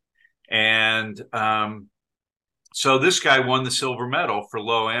tips. And so this guy won the silver medal for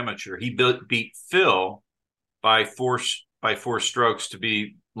low amateur. He beat Phil by four strokes to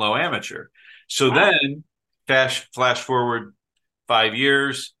be low amateur. So Wow. then flash forward 5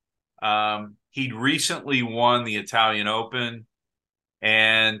 years. He'd recently won the Italian Open,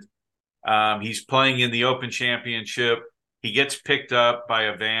 and he's playing in the Open Championship. He gets picked up by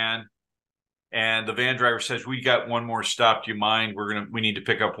a van, and the van driver says, "We got one more stop. Do you mind? We need to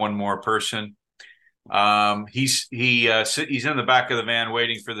pick up one more person." He's in the back of the van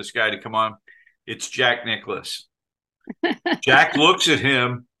waiting for this guy to come on. It's Jack Nicklaus. Jack looks at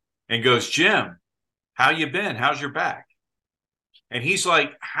him and goes, "Jim, how you been? How's your back?" And he's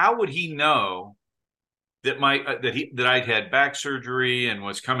like, how would he know that that I'd had back surgery and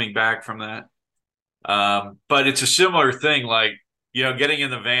was coming back from that? But it's a similar thing, like, you know, getting in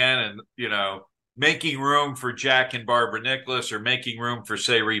the van and, you know, making room for Jack and Barbara Nicklaus, or making room for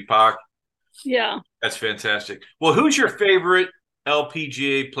Sayri Pak. Yeah. That's fantastic. Well, who's your favorite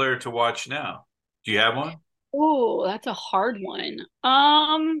LPGA player to watch now? Do you have one? Oh, that's a hard one.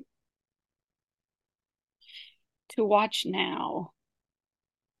 To watch now.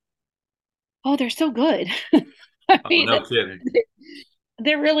 Oh, they're so good. I Oh, mean, no kidding.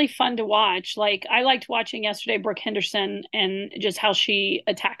 they're really fun to watch. Like, I liked watching yesterday Brooke Henderson and just how she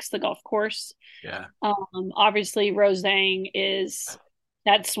attacks the golf course. Yeah. Obviously Rosang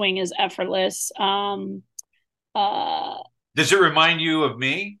that swing is effortless. Does it remind you of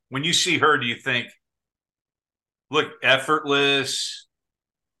me? When you see her, do you think, look, effortless,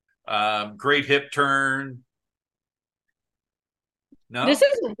 great hip turn? No? This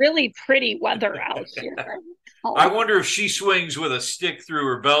is really pretty weather out here. I wonder if she swings with a stick through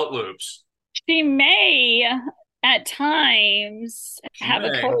her belt loops. She may at times have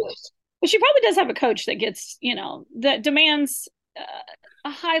a coach, but she probably does have a coach that gets, you know, that demands a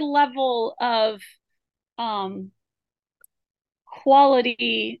high level of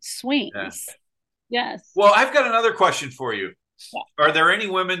quality swings. Yeah. Yes. Well, I've got another question for you. Yeah. Are there any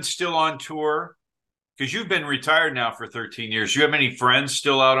women still on tour? Because you've been retired now for 13 years. Do you have any friends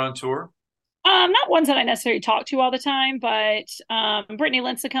still out on tour? Not ones that I necessarily talk to all the time, but Brittany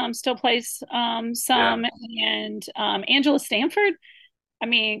Lincecum still plays some, and Angela Stanford. I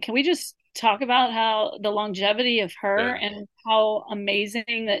mean, can we just talk about how the longevity of her and how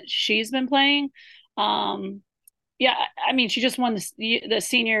amazing that she's been playing. Yeah, I mean, she just won the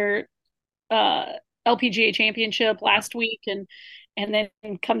senior LPGA championship last week, and then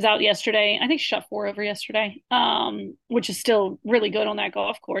comes out yesterday. I think she shot 4 over yesterday, which is still really good on that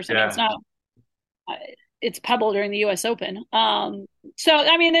golf course. I mean, it's Pebble during the U.S. Open. So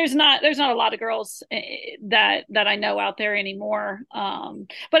I mean, there's not a lot of girls that I know out there anymore.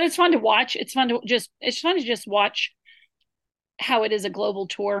 But it's fun to watch. It's fun to just watch how it is a global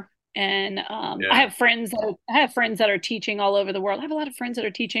tour. And I have friends that are teaching all over the world. I have a lot of friends that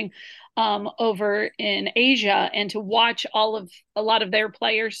are teaching over in Asia, and to watch a lot of their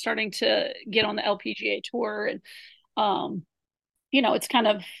players starting to get on the LPGA tour, and it's kind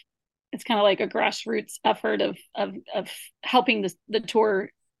of like a grassroots effort of helping the tour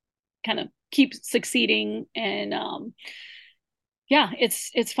kind of keep succeeding. And yeah,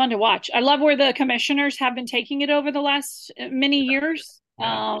 it's fun to watch. I love where the commissioners have been taking it over the last many years.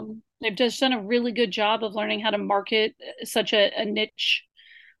 They've just done a really good job of learning how to market such a niche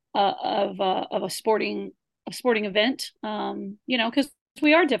of a sporting event. Because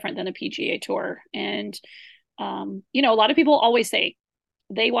we are different than a PGA Tour, and a lot of people always say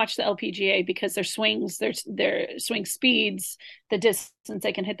they watch the LPGA because their swings, their swing speeds, the distance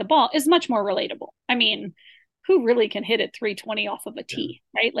they can hit the ball is much more relatable. I mean, who really can hit it 320 off of a tee,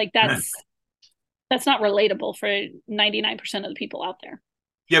 right? Like that's not relatable for 99% of the people out there.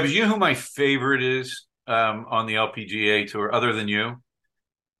 Yeah, but you know who my favorite is on the LPGA tour, other than you?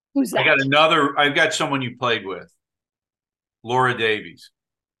 Who's that? I've got someone you played with, Laura Davies.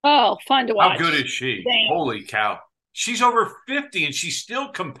 Oh, fun to watch. How good is she? Dang. Holy cow. She's over 50 and she's still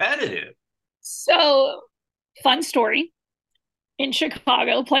competitive. So, fun story. In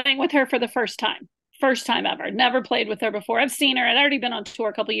Chicago, playing with her for the first time. First time ever. Never played with her before. I've seen her. I'd already been on tour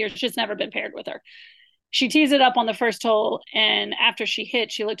a couple of years, just never been paired with her. She tees it up on the first hole, and after she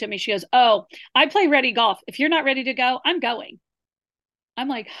hit, she looked at me. She goes, "Oh, I play ready golf. If you're not ready to go, I'm going." I'm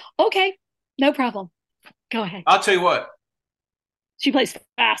like, "Okay, no problem. Go ahead." I'll tell you what. She plays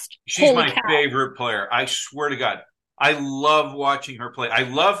fast. She's Holy my cow. favorite player. I swear to God. I love watching her play. I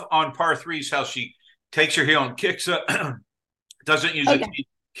love on par threes how she takes her heel and kicks up, doesn't use it,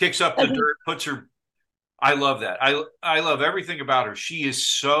 kicks up the dirt, puts her. I love that. I love everything about her. She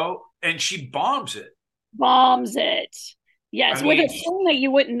is and she bombs it. Bombs it. Yes, with a swing that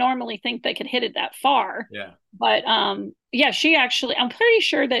you wouldn't normally think they could hit it that far. Yeah. But yeah, she actually, I'm pretty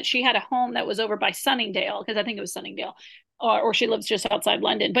sure that she had a home that was over by Sunningdale, because I think it was Sunningdale, or she lives just outside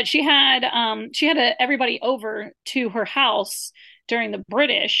London. But she had everybody over to her house during the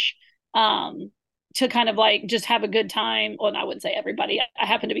British to kind of like just have a good time. Well, I wouldn't say everybody. I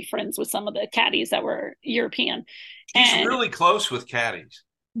happen to be friends with some of the caddies that were European. She's really close with caddies.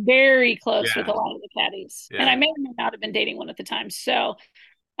 Very close with a lot of the caddies. And I may or may not have been dating one at the time. So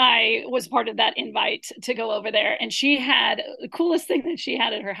I was part of that invite to go over there. And she had the coolest thing that she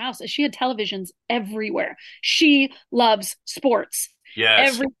had at her house is she had televisions everywhere. She loves sports.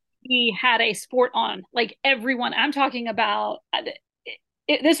 Yes. Everybody had a sport on, like everyone. I'm talking about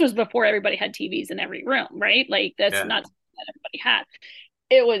this was before everybody had TVs in every room, right? Like that's not something that everybody had.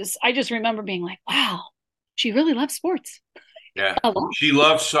 It was, I just remember being like, wow, she really loves sports. Yeah. She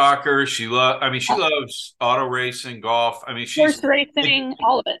loves soccer. She loves auto racing, golf. I mean, horse racing,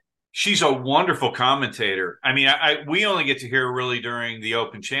 all of it. She's a wonderful commentator. I mean, we only get to hear her really during the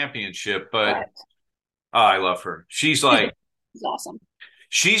Open Championship, but I love her. She's awesome.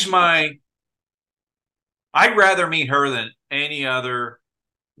 I'd rather meet her than any other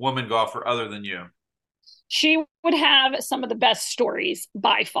woman golfer other than you. She would have some of the best stories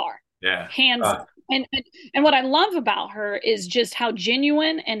by far. Yeah. Hands and what I love about her is just how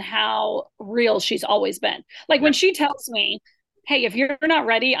genuine and how real she's always been. Like when she tells me, "Hey, if you're not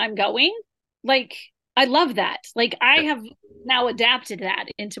ready, I'm going." Like I love that. Like I have now adapted that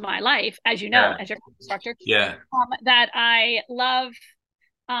into my life, as you know, as your instructor. Yeah. That I love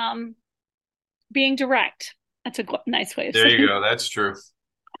being direct. That's a nice way of saying it. There you go. That's true.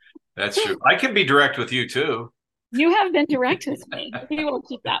 That's true. I can be direct with you too. You have been direct with me. We will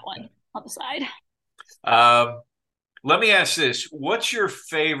keep that one on the side. Let me ask this. What's your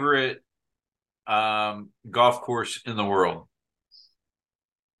favorite golf course in the world?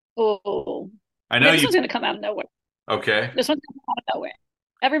 Oh, I know this one's going to come out of nowhere. Okay. This one's going to come out of nowhere.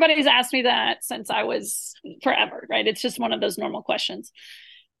 Everybody's asked me that since I was forever, right? It's just one of those normal questions.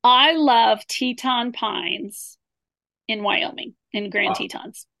 I love Teton Pines in Wyoming, in Grand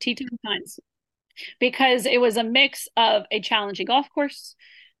Tetons. Teton Pines. Because it was a mix of a challenging golf course.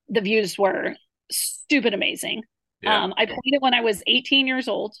 The views were stupid amazing. Yeah. I played it when I was 18 years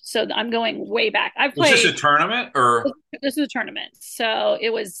old, so I'm going way back. I've Was this a played. tournament or? This is a tournament, so it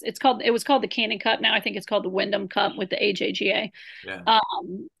was called the Cannon Cup. Now I think it's called the Wyndham Cup with the AJGA. Yeah.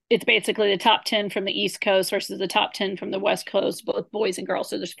 It's basically the top 10 from the East Coast versus the top 10 from the West Coast, both boys and girls.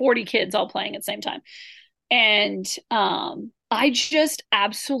 So there's 40 kids all playing at the same time. And I just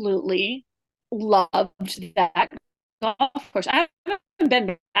absolutely loved that golf course. I haven't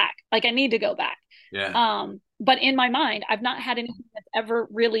been back. Like, I need to go back. Yeah. But in my mind, I've not had anything that's ever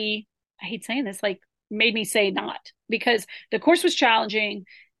really, I hate saying this, like made me say not, because the course was challenging,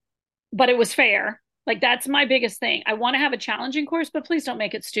 but it was fair. Like, that's my biggest thing. I want to have a challenging course, but please don't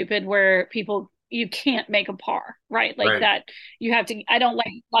make it stupid where you can't make a par, right? Like Right. that you have to, I don't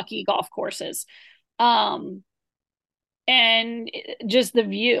like lucky golf courses. Um, and just the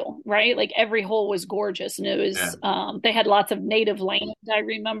view, right? Like every hole was gorgeous, and it Yeah. was, they had lots of native land, I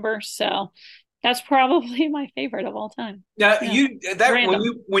remember. So that's probably my favorite of all time. Now Yeah. when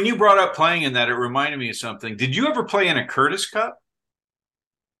Random. you brought up playing in that, it reminded me of something. Did you ever play in a Curtis Cup?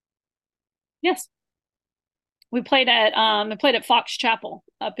 Yes. I played at Fox Chapel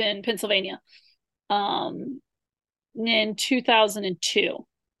up in Pennsylvania. Um, in 2002.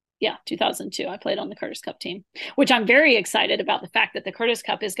 Yeah, 2002. I played on the Curtis Cup team, which I'm very excited about the fact that the Curtis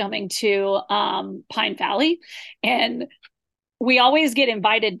Cup is coming to Pine Valley. And we always get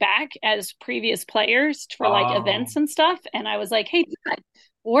invited back as previous players for like Oh, events and stuff. And I was like, hey,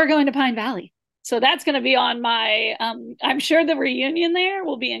 we're going to Pine Valley. So that's going to be on my, I'm sure the reunion there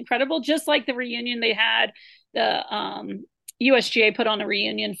will be incredible, just like the reunion they had. The USGA put on a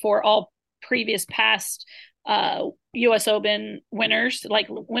reunion for all previous past US Open winners, like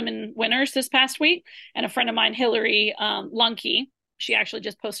women winners this past week. And a friend of mine, Hillary Lunke, she actually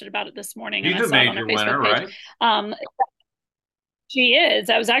just posted about it this morning, and she's I a saw it on her major winner, Facebook page. right? Um, she is.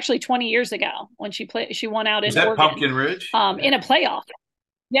 That was actually 20 years ago when she played. She won out Was in that Oregon Pumpkin Ridge? in a playoff.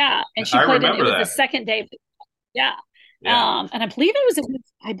 Yeah, and she I played in. It remember was the that. second day. Yeah, Yeah. and I believe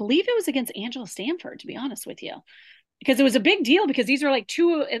it was against Angela Stanford. To be honest with you, because it was a big deal because these are like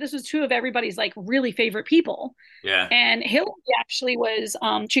two. This was two of everybody's like really favorite people. Yeah. And Hillary actually was.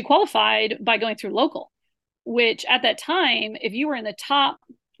 She qualified by going through local, which at that time, if you were in the top,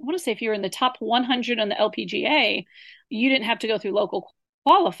 I want to say if you were in the top 100 on the LPGA, you didn't have to go through local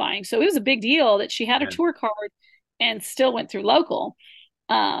qualifying. So it was a big deal that she had her Yeah. tour card and still went through local.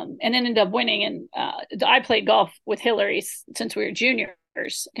 And then ended up winning. And I played golf with Hillary since we were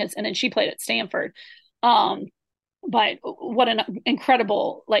juniors, and then she played at Stanford. Um, but what an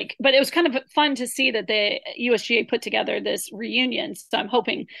incredible, like, but it was kind of fun to see that the USGA put together this reunion. So I'm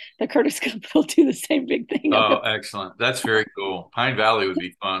hoping the Curtis Cup will do the same big thing. Oh, excellent. That's very cool. Pine Valley would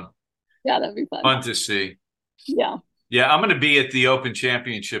be fun. Yeah, that'd be fun. Fun to see. Yeah, Yeah, I'm going to be at the Open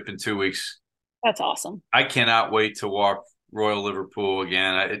Championship in 2 weeks. that's awesome. I cannot wait to walk Royal Liverpool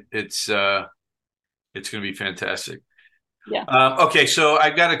again. It's going to be fantastic. Yeah. Okay, so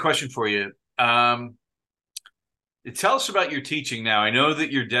I've got a question for you. Tell us about your teaching now. I know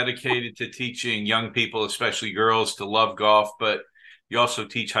that you're dedicated to teaching young people, especially girls, to love golf, but you also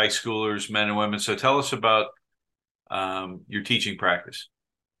teach high schoolers, men and women. So tell us about your teaching practice.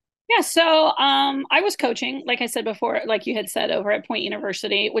 Yeah, so I was coaching, like I said before, like you had said, over at Point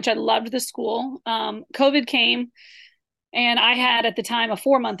University, which I loved the school. COVID came, and I had at the time a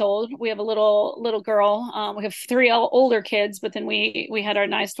 4 month old. We have a little girl. We have three older kids, but then we had our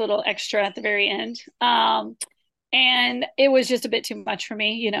nice little extra at the very end. And it was just a bit too much for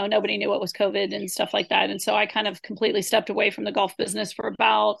me. You know, nobody knew what was COVID and stuff like that. And so I kind of completely stepped away from the golf business for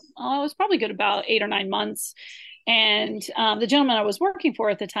about, oh, it was probably good about 8 or 9 months. And the gentleman I was working for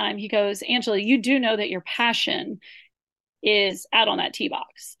at the time, he goes, Angela, you do know that your passion is out on that tee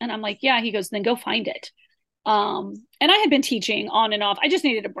box. And I'm like, yeah. He goes, then go find it. And I had been teaching on and off. I just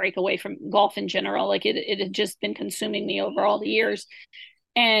needed a break away from golf in general. Like it had just been consuming me over all the years.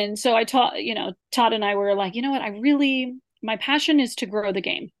 And so I taught, Todd and I were like, you know what, my passion is to grow the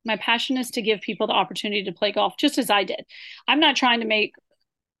game. My passion is to give people the opportunity to play golf just as I did. I'm not trying to make,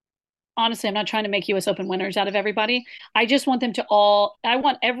 honestly, I'm not trying to make US Open winners out of everybody. I just want I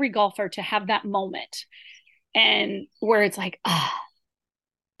want every golfer to have that moment and where it's like,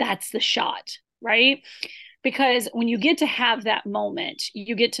 that's the shot, right? Because when you get to have that moment,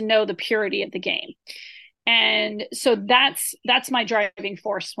 you get to know the purity of the game. And so that's my driving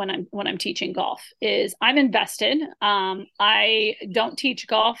force when I'm teaching golf is I'm invested. I don't teach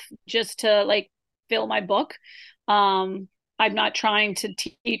golf just to like fill my book. I'm not trying to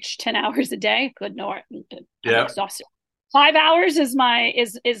teach 10 hours a day. Good no, I'm exhausted. 5 hours is my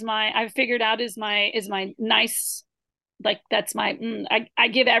I've figured out is my nice like that's my I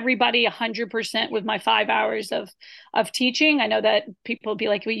give everybody 100% with my 5 hours of teaching. I know that people will be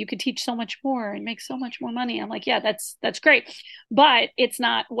like, well, you could teach so much more and make so much more money. I'm like, yeah, that's great, but it's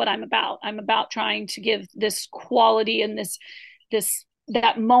not what I'm about. I'm about trying to give this quality and this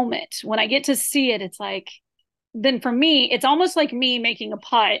that moment when I get to see it. It's like, then for me, it's almost like me making a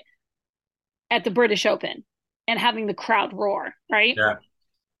putt at the British Open and having the crowd roar, right? Yeah.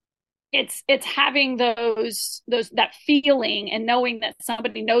 It's having those that feeling and knowing that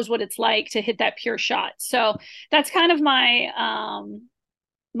somebody knows what it's like to hit that pure shot. So that's kind of my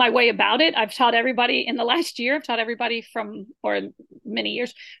way about it. I've taught everybody in the last year, I've taught everybody from, or many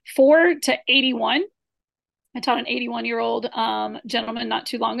years, 4 to 81. I taught an 81-year-old gentleman not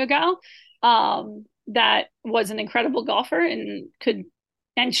too long ago that was an incredible golfer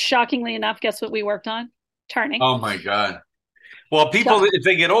and shockingly enough, guess what we worked on? Turning. Oh my God. Well, people, if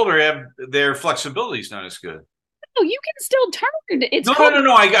they get older, their flexibility is not as good. No, you can still turn. It's no.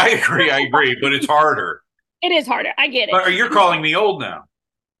 I agree, but it's harder. It is harder. I get it. But you're calling me old now.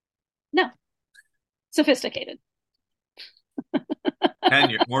 No, sophisticated.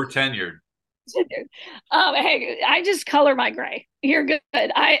 More tenured. Hey, I just color my gray. You're good.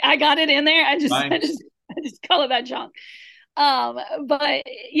 I got it in there. I just color that junk. But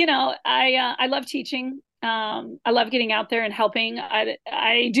I love teaching. I love getting out there and helping.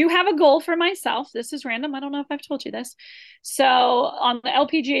 I do have a goal for myself. This is random. I don't know if I've told you this. So on the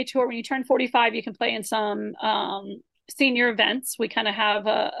LPGA tour, when you turn 45, you can play in some senior events. We kind of have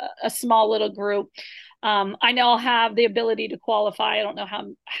a small little group. I know I'll have the ability to qualify. I don't know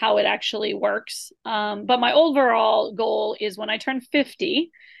how it actually works. But my overall goal is when I turn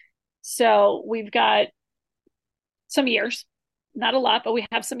 50. So we've got some years, not a lot, but we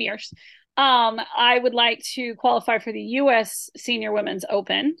have some years. I would like to qualify for the U.S. Senior Women's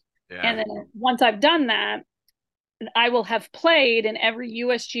Open. Yeah. And then once I've done that, I will have played in every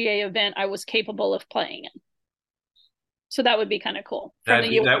USGA event I was capable of playing in. So that would be kind of cool. That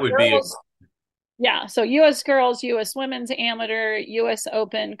would be. Yeah. So U.S. Girls, U.S. Women's Amateur, U.S.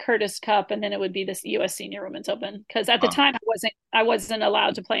 Open, Curtis Cup, and then it would be this U.S. Senior Women's Open. Because at the time I wasn't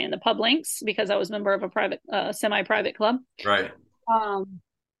allowed to play in the pub links because I was a member of a private, semi-private club. Right.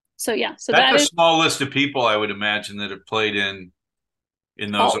 So yeah, so that's a small list of people I would imagine that have played in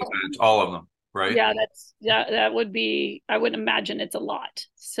those events, all of them, right? Yeah, that would be. I would imagine it's a lot.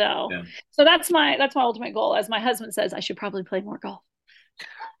 So so that's my ultimate goal. As my husband says, I should probably play more golf.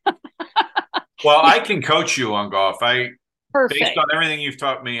 Well, I can coach you on golf. Perfect. Based on everything you've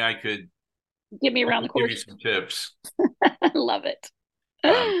taught me, I could give me around the course. Give you some tips. I love it.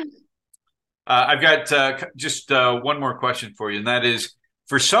 I've got just one more question for you, and that is,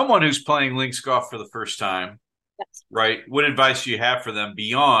 for someone who's playing links golf for the first time, yes, right? What advice do you have for them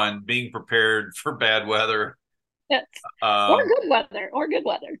beyond being prepared for bad weather? Yes. Or good weather.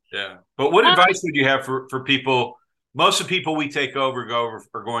 Yeah. But what advice would you have for people? Most of the people we take over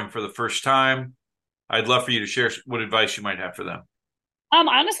are going for the first time. I'd love for you to share what advice you might have for them.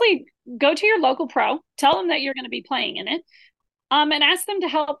 Honestly, go to your local pro, tell them that you're going to be playing in it, and ask them to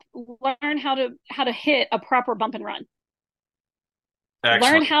help learn how to hit a proper bump and run.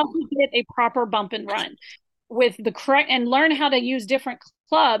 Excellent. Learn how to hit a proper bump and run with the correct, and learn how to use different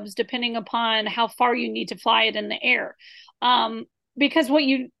clubs depending upon how far you need to fly it in the air. Because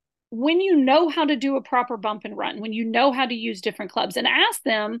when you know how to do a proper bump and run, when you know how to use different clubs, and ask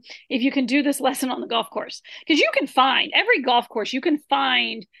them if you can do this lesson on the golf course, because you can find every golf course, you can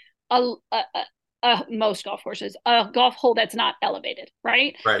find most golf courses, a golf hole that's not elevated,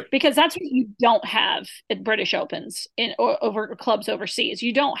 right? Right. Because that's what you don't have at British Opens or over clubs overseas.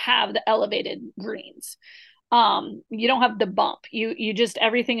 You don't have the elevated greens. You don't have the bump. You just,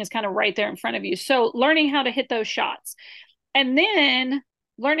 everything is kind of right there in front of you. So learning how to hit those shots, and then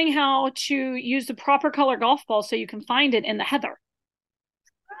learning how to use the proper color golf ball so you can find it in the heather.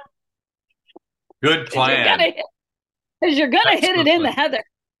 Good plan. Because you're gonna hit it in the heather.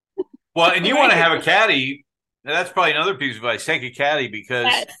 Well, and you want to have a caddy. That's probably another piece of advice. Take a caddy, because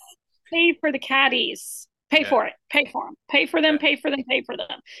pay for the caddies. Pay for it. Pay for them. Pay for them. Pay for them. Pay for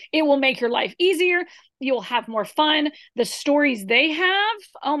them. It will make your life easier. You'll have more fun. The stories they have,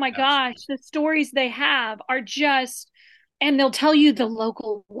 oh my gosh, the stories they have are just, and they'll tell you the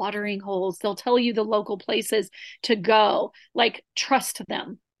local watering holes. They'll tell you the local places to go. Like, trust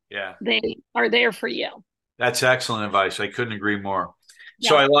them. Yeah. They are there for you. That's excellent advice. I couldn't agree more.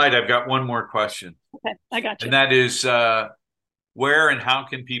 So I lied. I've got one more question. Okay, I got you. And that is, where and how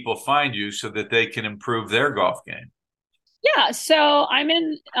can people find you so that they can improve their golf game? Yeah, so I'm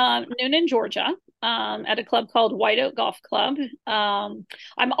in Noonan, Georgia. at a club called White Oak Golf Club. I'm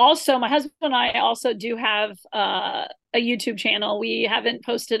also, my husband and I also do have a YouTube channel. We haven't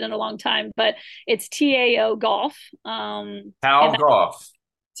posted in a long time, but it's TAO Golf. How golf?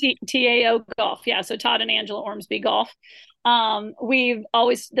 TAO Golf. Yeah. So Todd and Angela Ormsby Golf. We've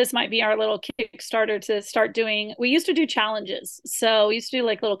always, this might be our little Kickstarter to start doing. We used to do challenges. So we used to do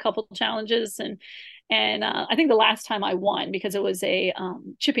like little couple challenges, and I think the last time I won because it was a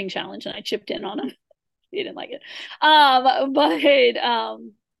chipping challenge and I chipped in on them. He didn't like it.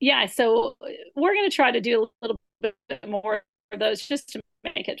 Yeah, so we're going to try to do a little bit more of those just to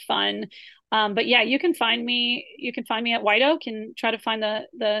make it fun. But yeah, you can find me at White Oak and try to find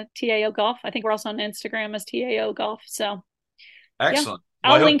the TAO Golf. I think we're also on Instagram as TAO Golf. So excellent.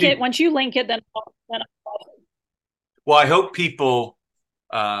 Yeah. I'll link it. Once you link it, then well, I hope people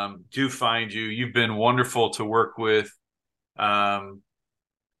do find you. You've been wonderful to work with.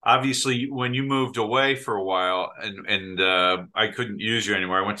 Obviously, when you moved away for a while, and I couldn't use you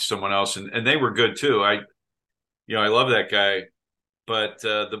anymore, I went to someone else, and they were good too. I love that guy, but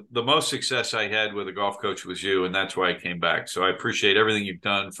the most success I had with a golf coach was you, and that's why I came back. So I appreciate everything you've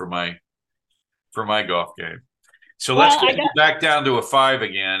done for my golf game. So let's get you back down to a 5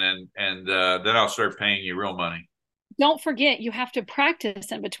 again, and then I'll start paying you real money. Don't forget, you have to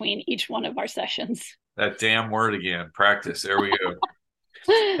practice in between each one of our sessions. That damn word again, practice. There we go.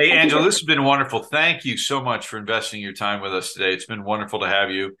 Hey, Angela, this has been wonderful. Thank you so much for investing your time with us today. It's been wonderful to have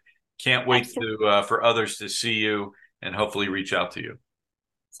you. Can't wait for others to see you and hopefully reach out to you.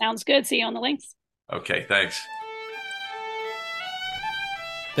 Sounds good. See you on the links. Okay, thanks.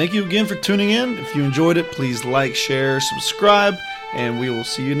 Thank you again for tuning in. If you enjoyed it, please like, share, subscribe, and we will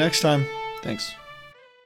see you next time. Thanks.